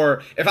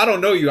 or if I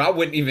don't know you, I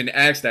wouldn't even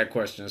ask that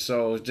question.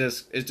 So it's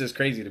just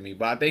crazy to me.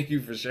 But I thank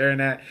you for sharing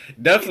that.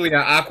 Definitely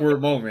an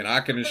awkward moment. I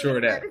can assure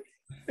that.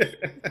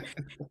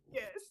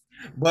 Yes.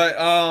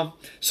 But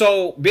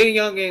so being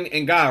young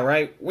and God,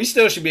 right? We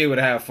still should be able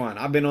to have fun.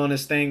 I've been on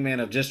this thing,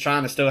 man, of just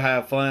trying to still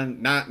have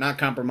fun, not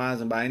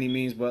compromising by any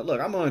means. But look,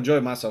 I'm gonna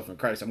enjoy myself in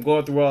Christ. I'm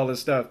going through all this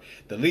stuff.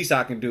 The least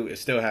I can do is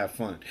still have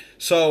fun.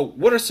 So,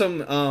 what are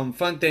some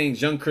fun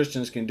things young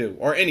Christians can do,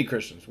 or any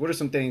Christians? What are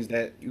some things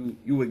that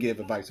you would give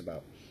advice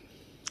about?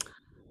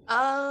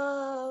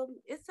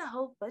 It's a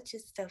whole bunch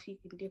of stuff you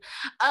can do.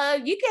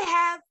 You can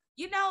have,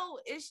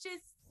 it's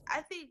just,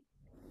 I think,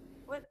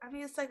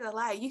 it's like a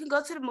lot. You can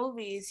go to the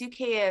movies. You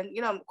can,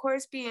 of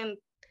course,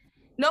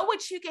 know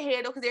what you can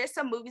handle, because there's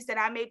some movies that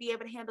I may be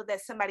able to handle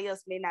that somebody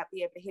else may not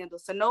be able to handle.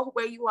 So know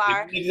where you Give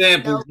are. me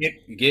examples.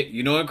 Get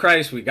in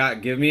Christ.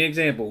 Give me an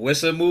example.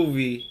 What's a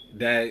movie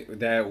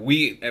that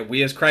we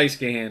as Christ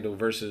can handle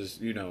versus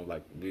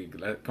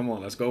come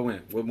on, let's go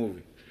in. What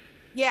movie?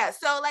 Yeah,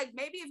 so like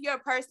maybe if you're a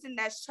person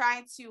that's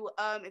trying to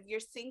if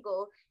you're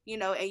single,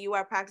 and you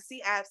are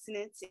practicing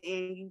abstinence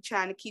and you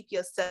trying to keep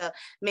yourself,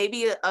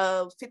 maybe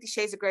 50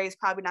 Shades of Grey is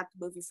probably not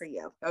the movie for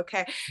you.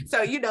 Okay.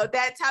 So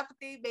that type of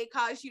thing may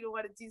cause you to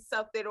want to do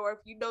something. Or if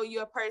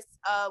you're a person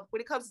when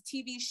it comes to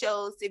TV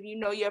shows, if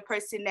you're a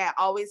person that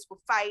always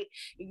will fight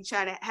and you're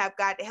trying to have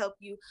God to help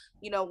you,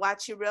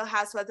 watch your Real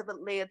Housewives of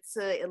Atlanta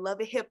and Love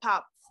and Hip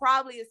Hop,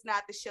 probably is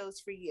not the shows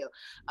for you.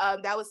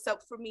 That was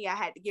something for me I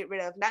had to get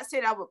rid of. Not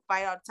saying I would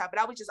fight all the time, but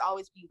I would just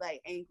always be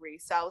like angry.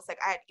 So I was like,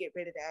 I had to get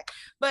rid of that.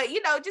 But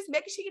just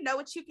making sure you know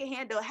what you can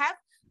handle.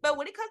 But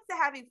when it comes to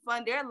having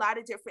fun, there are a lot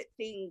of different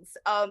things.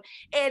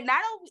 And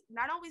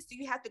not always do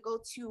you have to go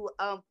to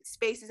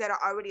spaces that are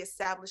already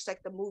established,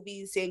 like the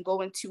movies, and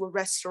go into a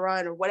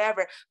restaurant or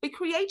whatever, but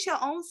create your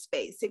own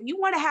space. If you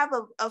want to have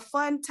a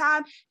fun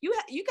time, you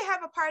can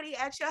have a party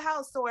at your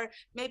house, or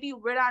maybe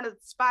rent out a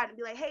spot and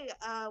be like, "Hey,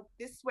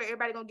 this is where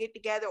everybody gonna get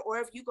together." Or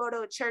if you go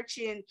to a church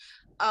and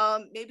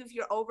maybe if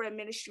you're over in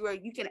ministry, or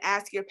you can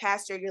ask your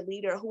pastor, your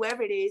leader,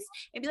 whoever it is,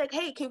 and be like,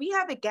 "Hey, can we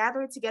have a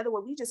gathering together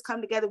where we just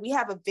come together? We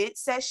have event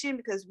sessions session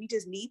because we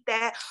just need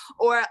that,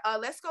 or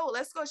let's go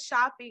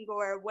shopping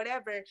or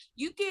whatever.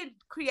 You can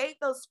create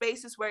those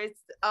spaces where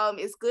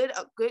it's good,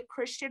 a good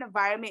Christian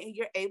environment, and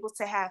you're able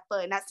to have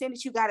fun. Not saying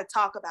that you got to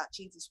talk about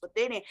Jesus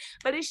within it,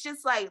 but it's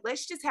just like,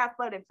 let's just have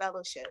fun and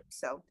fellowship.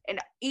 So, and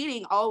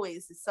eating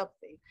always is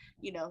something,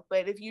 you know,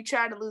 but if you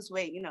try to lose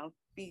weight, you know,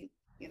 be,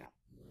 you know,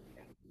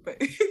 yeah.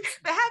 but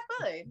have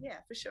fun. Yeah,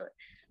 for sure.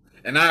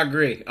 And I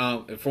agree.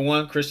 For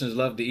one, Christians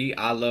love to eat.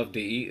 I love to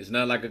eat. It's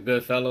not like a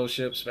good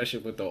fellowship,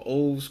 especially with the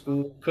old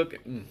school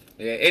cooking.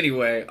 Yeah.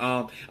 Anyway,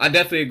 I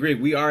definitely agree.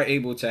 We are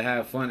able to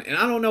have fun, and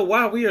I don't know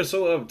why we are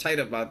so uptight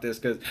about this.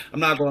 Because I'm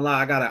not gonna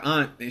lie, I got an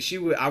aunt, and she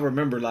would. I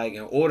remember, like,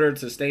 in order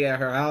to stay at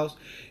her house,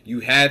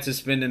 you had to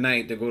spend the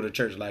night to go to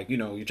church. Like, you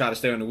know, you try to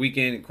stay on the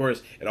weekend. Of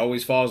course, it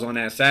always falls on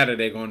that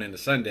Saturday going into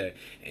Sunday.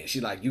 And she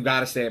like, you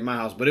gotta stay at my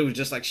house. But it was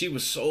just like she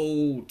was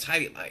so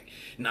tight. Like,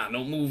 nah,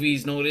 no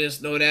movies, no this,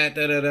 no that,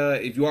 da da da.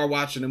 If you are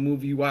watching a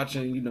movie, you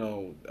watching, you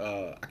know,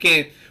 I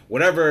can't,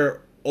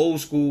 whatever old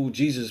school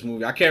Jesus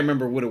movie. I can't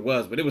remember what it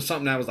was, but it was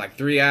something that was like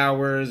 3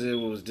 hours. It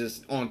was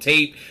just on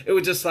tape. It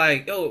was just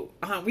like, yo,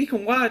 we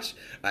can watch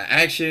an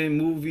action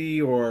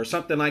movie or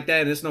something like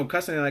that, and it's no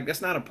cussing. Like,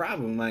 that's not a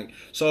problem. Like,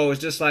 so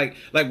it's just like,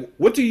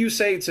 what do you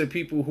say to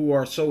people who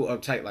are so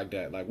uptight like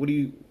that? Like, what do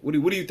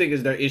you think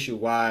is their issue?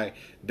 Why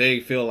they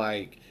feel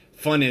like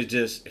fun is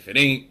just, if it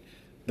ain't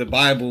the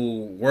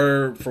Bible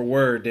word for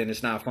word, then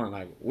it's not fun.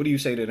 Like, what do you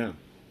say to them?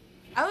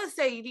 I would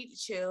say you need to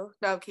chill.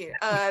 No, I'm kidding.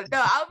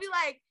 No, I'll be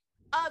like,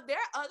 there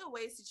are other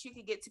ways that you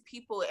can get to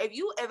people. If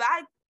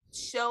I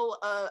show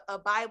a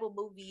Bible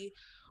movie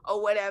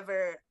or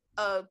whatever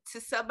to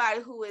somebody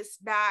who is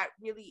not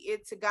really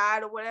into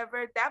God or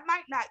whatever, that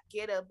might not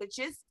get them, but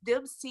just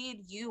them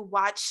seeing you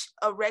watch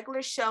a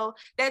regular show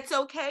that's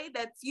okay,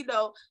 that's, you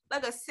know,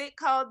 like a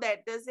sitcom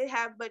that doesn't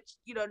have much,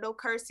 you know, no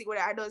cursing,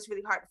 whatever. I know it's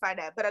really hard to find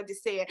that, but I'm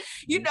just saying,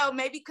 you know,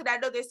 maybe because I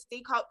know there's a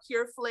thing called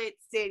Pure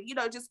Flits, and, you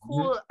know, just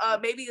cool.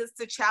 Maybe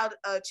it's a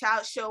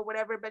child show,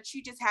 whatever, but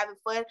you just having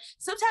fun.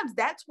 Sometimes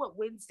that's what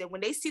wins them,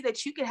 when they see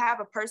that you can have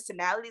a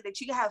personality,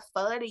 that you can have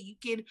fun, and you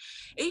can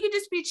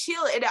just be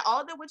chill, and that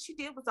all that what you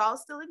did was all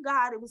still in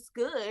God. It was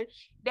good.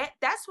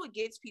 That's what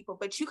gets people.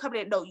 But you come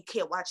in, no, you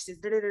can't watch this,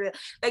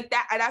 like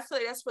that. And I feel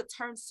like that's what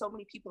turns so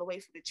many people away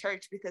from the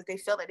church, because they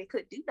felt like they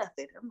couldn't do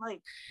nothing. I'm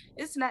like,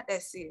 it's not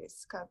that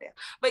serious. Calm down.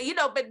 But you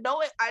know,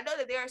 I know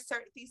that there are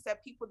certain things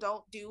that people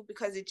don't do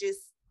because it just,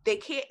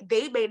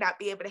 they may not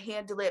be able to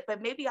handle it,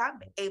 but maybe I'm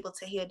able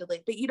to handle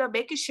it. But you know,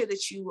 making sure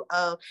that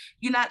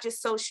you're not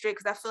just so strict,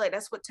 because I feel like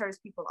that's what turns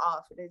people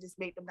off, and it just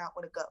make them not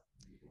want to go.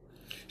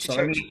 So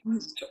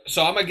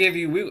I'm gonna give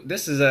you.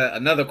 This is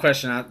another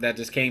question that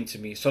just came to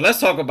me. So let's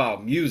talk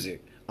about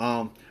music.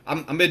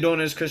 I've been doing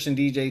this Christian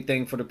DJ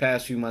thing for the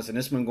past few months, and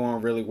it's been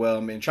going really well.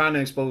 I've been trying to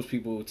expose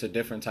people to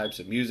different types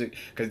of music,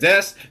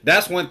 because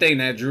that's one thing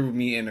that drew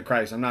me into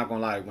Christ. I'm not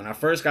gonna lie. When I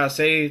first got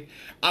saved,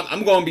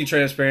 I'm gonna be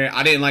transparent.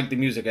 I didn't like the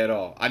music at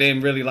all. I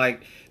didn't really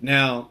like.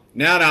 Now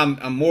that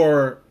I'm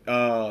more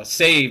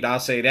saved, I'll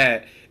say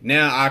that.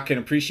 Now I can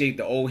appreciate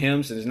the old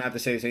hymns, and it's not to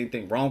say there's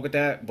anything wrong with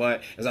that.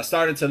 But as I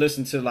started to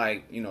listen to,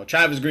 like, you know,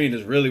 Travis Green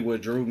is really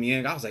what drew me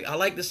in. I was like, I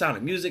like the sound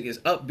of music. It's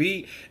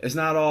upbeat. It's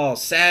not all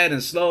sad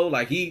and slow.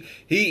 Like,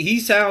 he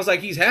sounds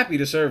like he's happy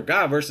to serve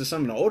God, versus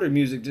some of the older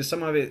music. Just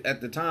some of it at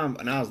the time,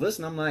 and I was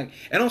listening, I'm like,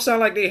 it don't sound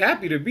like they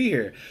happy to be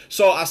here.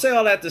 So I say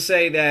all that to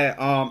say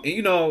that,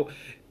 you know,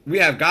 we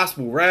have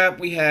gospel rap,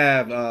 we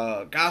have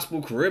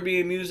gospel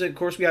Caribbean music. Of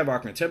course, we have our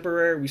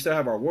contemporary. We still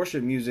have our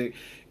worship music.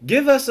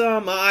 Give us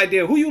an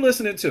idea. Who you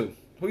listening to?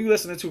 Who you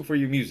listening to for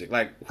your music?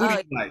 Like, who do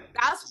you like?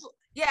 Gospel.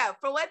 Yeah,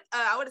 for what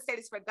I want to say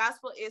this, for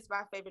gospel is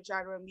my favorite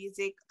genre of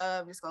music.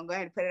 I'm just gonna go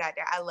ahead and put it out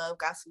there. I love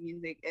gospel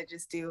music. I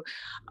just do.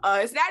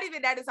 It's not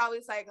even that. It's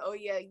always like, oh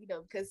yeah, you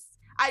know, because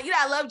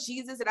I love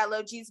Jesus, and I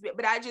love Jesus,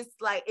 but I just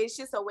like, it's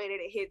just a way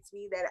that it hits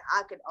me that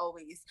I could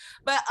always.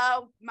 But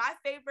my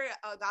favorite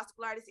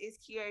gospel artist is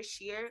Kierra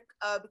Sheard,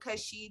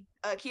 because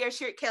Kierra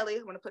Sheard Kelly.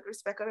 I want to put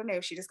respect on her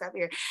name. She just got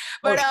married,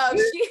 but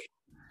she.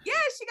 Yeah,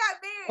 she got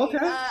married.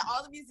 Okay.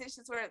 All the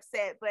musicians were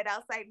upset, but I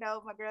was like,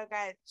 no, my girl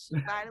she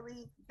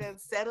finally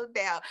settled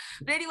down.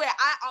 But anyway,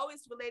 I always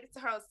related to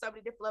her on so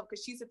many different levels,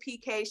 because she's a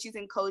PK, she's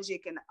in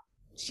Kojic, and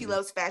she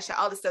loves fashion,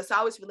 all this stuff. So I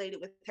always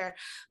related with her.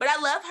 But I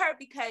love her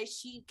because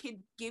she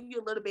can give you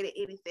a little bit of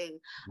anything.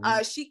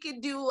 She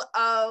can do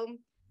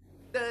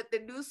the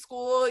new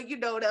school, you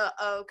know,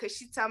 because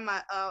she's talking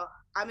about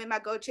I'm in my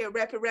go chair,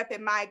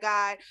 repping my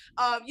God.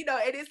 You know,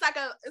 and it's like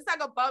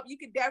a bump. You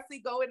can definitely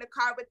go in the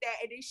car with that.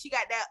 And then she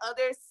got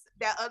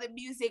that other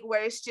music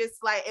where it's just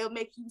like, it'll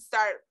make you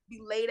be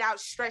laid out,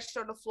 stretched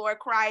on the floor,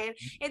 crying.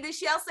 And then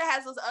she also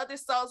has those other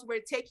songs where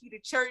it take you to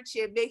church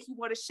and make you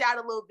want to shout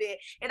a little bit.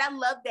 And I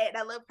love that. And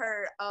I love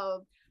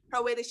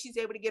her way that she's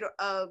able to get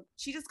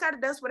she just kind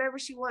of does whatever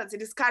she wants,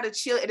 and it's kind of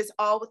chill, and it's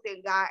all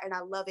within God, and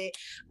I love it.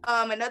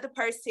 Another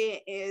person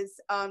is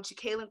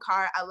Jekalyn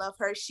Carr. I love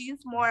her. She's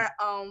more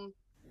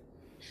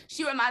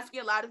she reminds me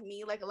a lot of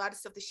me, like a lot of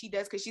stuff that she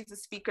does, because she's a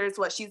speaker as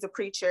well. She's a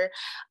preacher,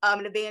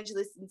 an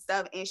evangelist and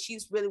stuff, and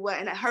she's really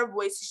and her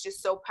voice is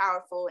just so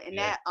powerful. And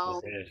I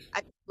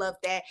love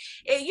that.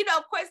 And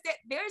of course,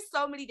 there's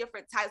so many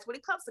different types when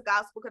it comes to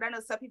gospel. Because I know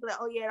some people are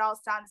like, oh yeah, it all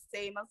sounds the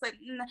same. I was like,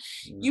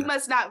 you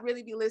must not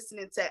really be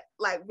listening to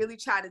like really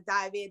try to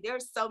dive in.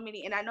 There's so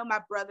many, and I know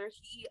my brother,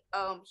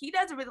 he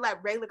doesn't really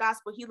like regular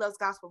gospel. He loves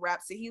gospel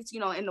rap, so he's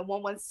in the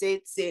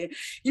 116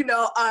 and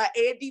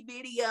Andy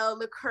Video,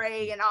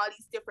 Lecrae, and all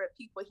these different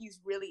people. He's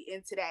really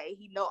into that.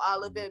 He know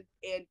all of them,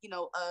 and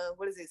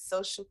what is it,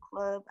 Social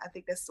Club? I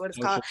think that's what it's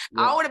called.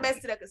 Yeah. I don't want to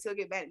mess it up because he'll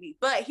get mad at me,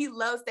 but he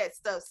loves that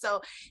stuff.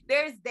 So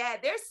there's that.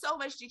 There's so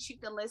much that you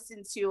can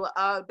listen to.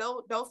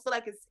 Don't feel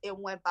like it's in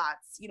one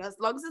box. As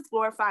long as it's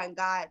glorifying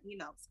God,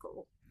 it's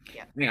cool.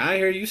 Yeah. Man, I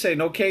hear you say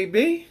no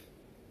KB.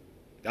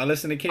 Y'all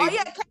listen to KB? Oh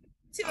yeah,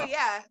 too,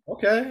 yeah.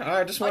 Okay, all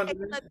right. Just wanted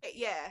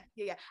yeah.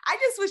 I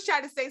just was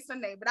trying to say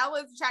something, but I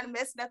wasn't trying to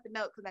mess nothing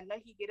up because I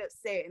know he get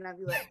upset, and I'd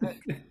be like,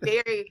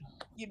 very,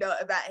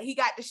 about it. He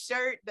got the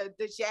shirt, the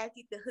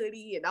jacket, the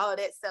hoodie, and all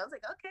that stuff. I was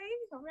like, okay,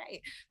 all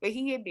right, but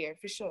he in there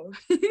for sure.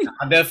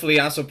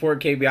 I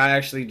support KB. I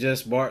actually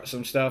just bought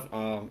some stuff,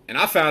 and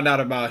I found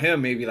out about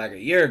him maybe like a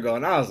year ago,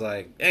 and I was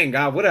like, dang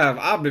God, what have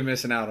I been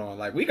missing out on?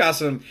 Like, we got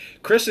some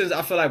Christians.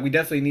 I feel like we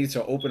definitely need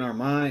to open our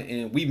mind,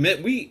 and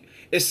we.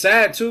 It's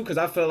sad too because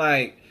I feel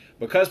like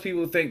because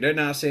people think they're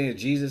not saying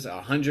Jesus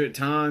 100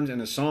 times in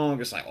a song,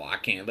 it's like, oh, I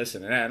can't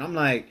listen to that. And I'm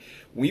like,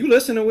 when you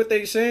listen to what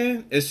they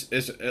saying, it's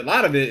a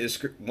lot of it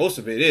is, most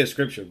of it is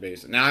scripture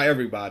based. Not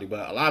everybody,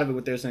 but a lot of it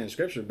what they're saying is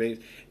scripture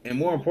based. And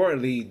more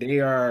importantly,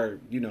 they are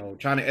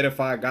trying to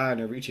edify God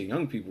and reaching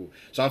young people.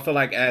 So I feel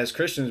like as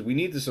Christians, we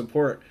need to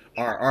support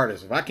our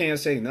artists. If I can't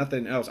say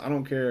nothing else, I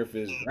don't care if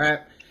it's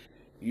rap,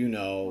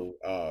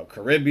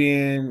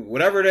 Caribbean,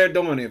 whatever they're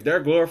doing, if they're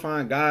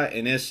glorifying God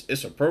and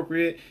it's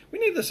appropriate, we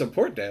need to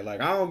support that.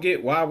 Like, I don't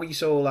get why we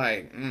so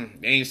like,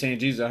 they ain't saying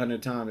Jesus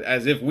 100 times,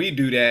 as if we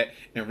do that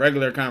in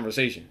regular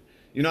conversation.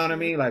 You know what I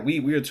mean? Like, we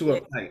are too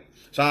uptight.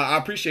 So I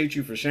appreciate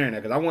you for sharing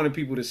that because I wanted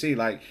people to see,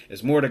 like,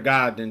 it's more to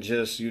God than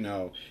just,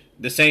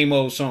 the same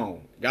old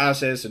song. God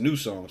says it's a new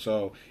song.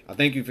 So I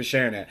thank you for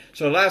sharing that.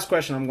 So the last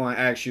question I'm going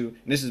to ask you,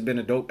 and this has been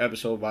a dope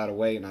episode, by the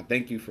way, and I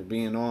thank you for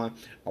being on.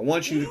 I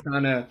want you to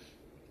kind of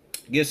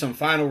give some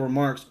final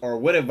remarks, or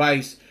what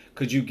advice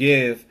could you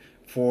give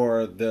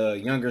for the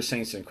younger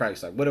saints in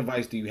Christ? Like, what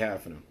advice do you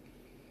have for them?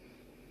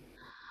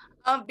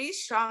 Be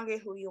strong in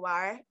who you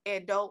are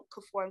and don't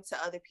conform to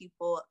other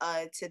people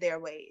to their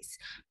ways.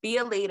 Be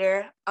a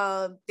leader.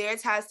 There are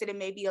times that it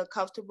may be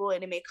uncomfortable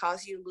and it may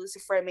cause you to lose a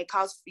friend, it may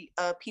cause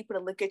people to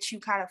look at you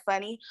kind of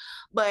funny,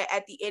 but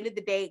at the end of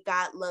the day,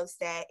 God loves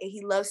that, and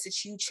he loves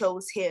that you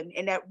chose him,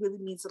 and that really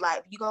means a lot.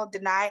 If you're gonna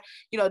deny,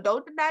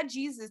 don't deny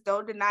Jesus,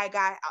 don't deny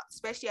God,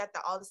 especially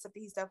after all the stuff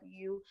that he's done for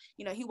you.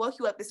 He woke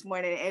you up this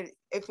morning, and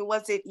if it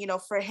wasn't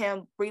for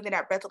him breathing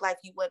that breath of life,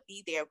 you wouldn't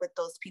be there with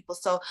those people.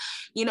 So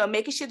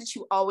making sure that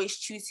you always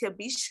choose him.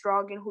 Be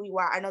strong in who you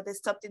are. I know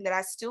that's something that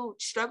I still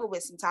struggle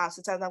with sometimes.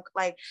 Sometimes I'm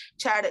like,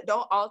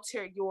 don't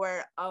alter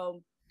your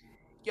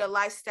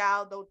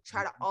lifestyle. Don't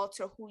try to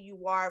alter who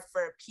you are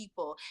for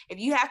people. If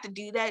you have to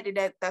do that,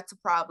 then that's a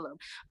problem.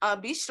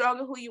 Be strong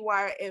in who you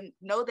are, and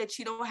know that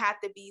you don't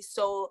have to be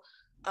so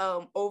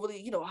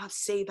overly, I'm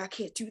saved, I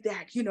can't do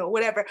that,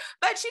 whatever.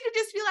 But you could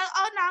just be like,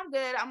 oh no, I'm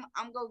good.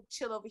 I'm gonna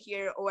chill over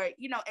here, or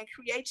and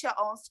create your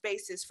own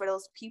spaces for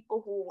those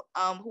people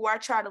who are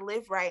trying to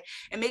live right,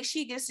 and make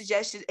sure you give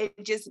suggestions, and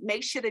just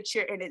make sure that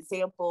you're an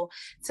example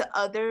to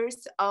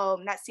others.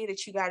 Not saying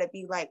that you gotta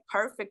be like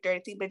perfect or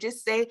anything, but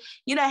just say,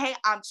 hey,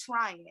 I'm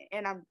trying it,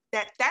 and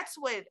that's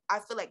what I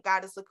feel like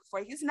God is looking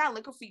for. He's not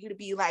looking for you to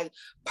be like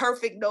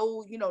perfect,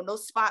 no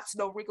spots,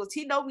 no wrinkles.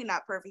 He know we're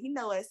not perfect. He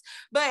know us,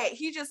 but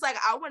he just like,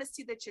 I want to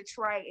see that you're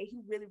trying, and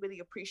he really, really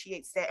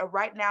appreciates that. And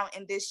right now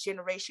in this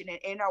generation and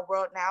in our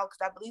world now, because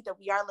I believe that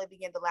we are living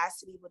in the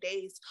last and evil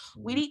days,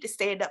 we need to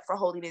stand up for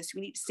holiness.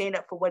 We need to stand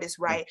up for what is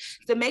right.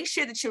 So make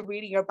sure that you're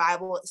reading your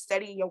Bible,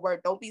 studying your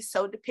word. Don't be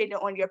so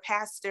dependent on your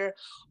pastor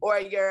or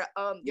your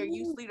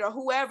youth leader, or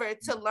whoever,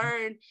 to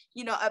learn,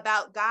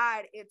 about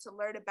God and to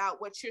learn about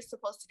what you're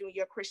supposed to do in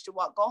your Christian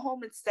walk. Go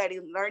home and study,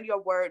 learn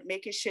your word,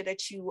 making sure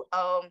that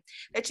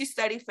you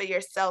study for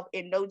yourself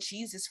and know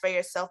Jesus for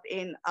yourself,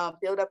 and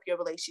build up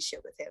your relationship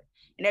with him,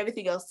 and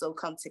everything else will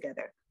come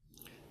together.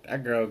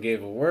 That girl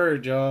gave a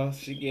word, y'all.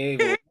 She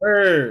gave a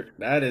word.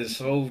 That is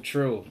so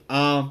true.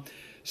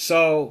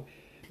 So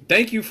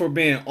thank you for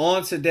being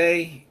on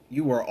today.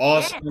 You were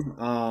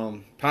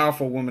awesome.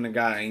 Powerful woman of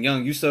God, and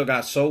young. You still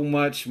got so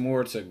much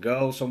more to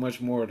go, so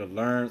much more to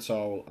learn.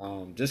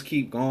 So just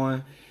keep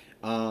going.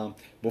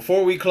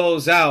 Before we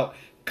close out,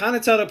 kind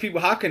of tell the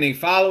people, how can they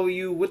follow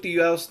you? What do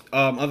you else,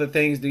 other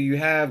things do you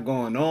have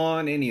going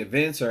on? Any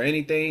events or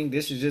anything?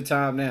 This is your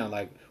time now.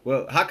 Like,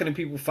 well, how can the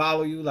people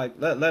follow you? Like,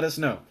 let us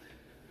know.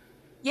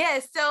 Yeah,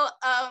 so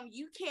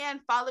you can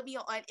follow me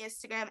on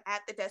Instagram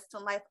at the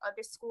Destined Life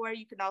 _.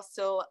 You can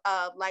also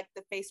like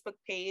the Facebook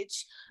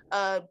page,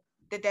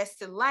 the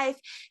Destined Life.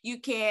 You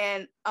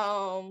can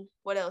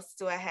what else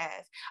do I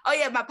have? Oh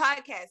yeah, my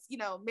podcast.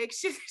 Make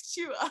sure that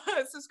you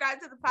subscribe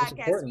to the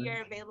podcast. We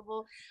are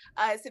available.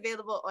 It's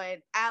available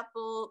on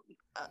Apple,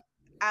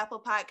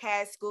 Apple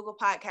Podcasts, Google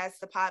Podcasts,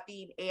 the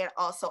Podbean, and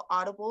also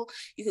Audible.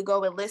 You could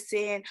go and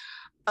listen.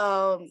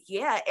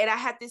 Yeah, and I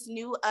have this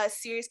new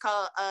series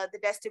called The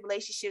Destined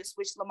Relationships,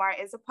 which Lamar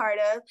is a part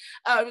of.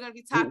 We're gonna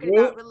be talking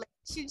about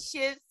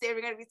relationships, and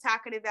we're gonna be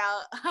talking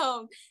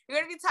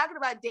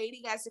about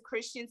dating as a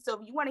Christian. So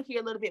if you want to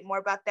hear a little bit more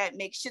about that,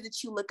 make sure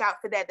that you look out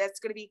for that. That's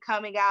gonna be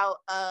coming out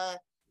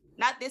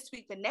not this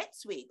week, but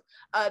next week.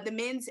 The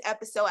men's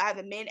episode, I have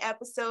a men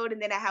episode,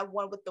 and then I have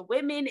one with the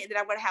women, and then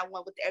I'm going to have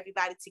one with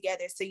everybody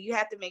together. So you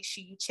have to make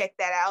sure you check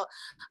that out.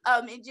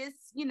 And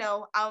just,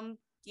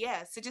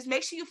 yeah, so just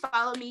make sure you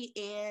follow me,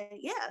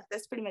 and yeah,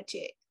 that's pretty much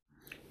it.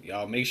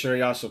 Y'all make sure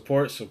y'all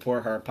support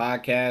her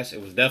podcast.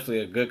 It was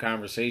definitely a good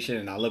conversation,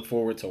 and I look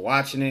forward to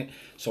watching it.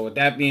 So with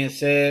that being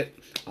said,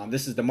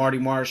 this is the Marty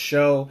Marsh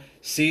Show,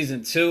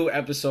 Season 2,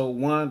 Episode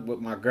 1 with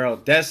my girl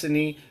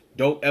Destiny.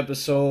 Dope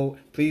episode.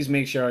 Please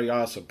make sure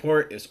y'all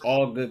support. It's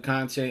all good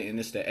content, and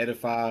it's to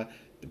edify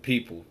the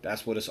people.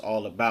 That's what it's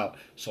all about.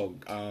 So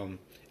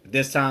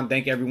this time,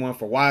 thank everyone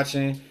for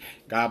watching.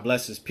 God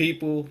bless his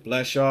people.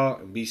 Bless y'all,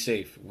 and be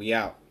safe. We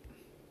out.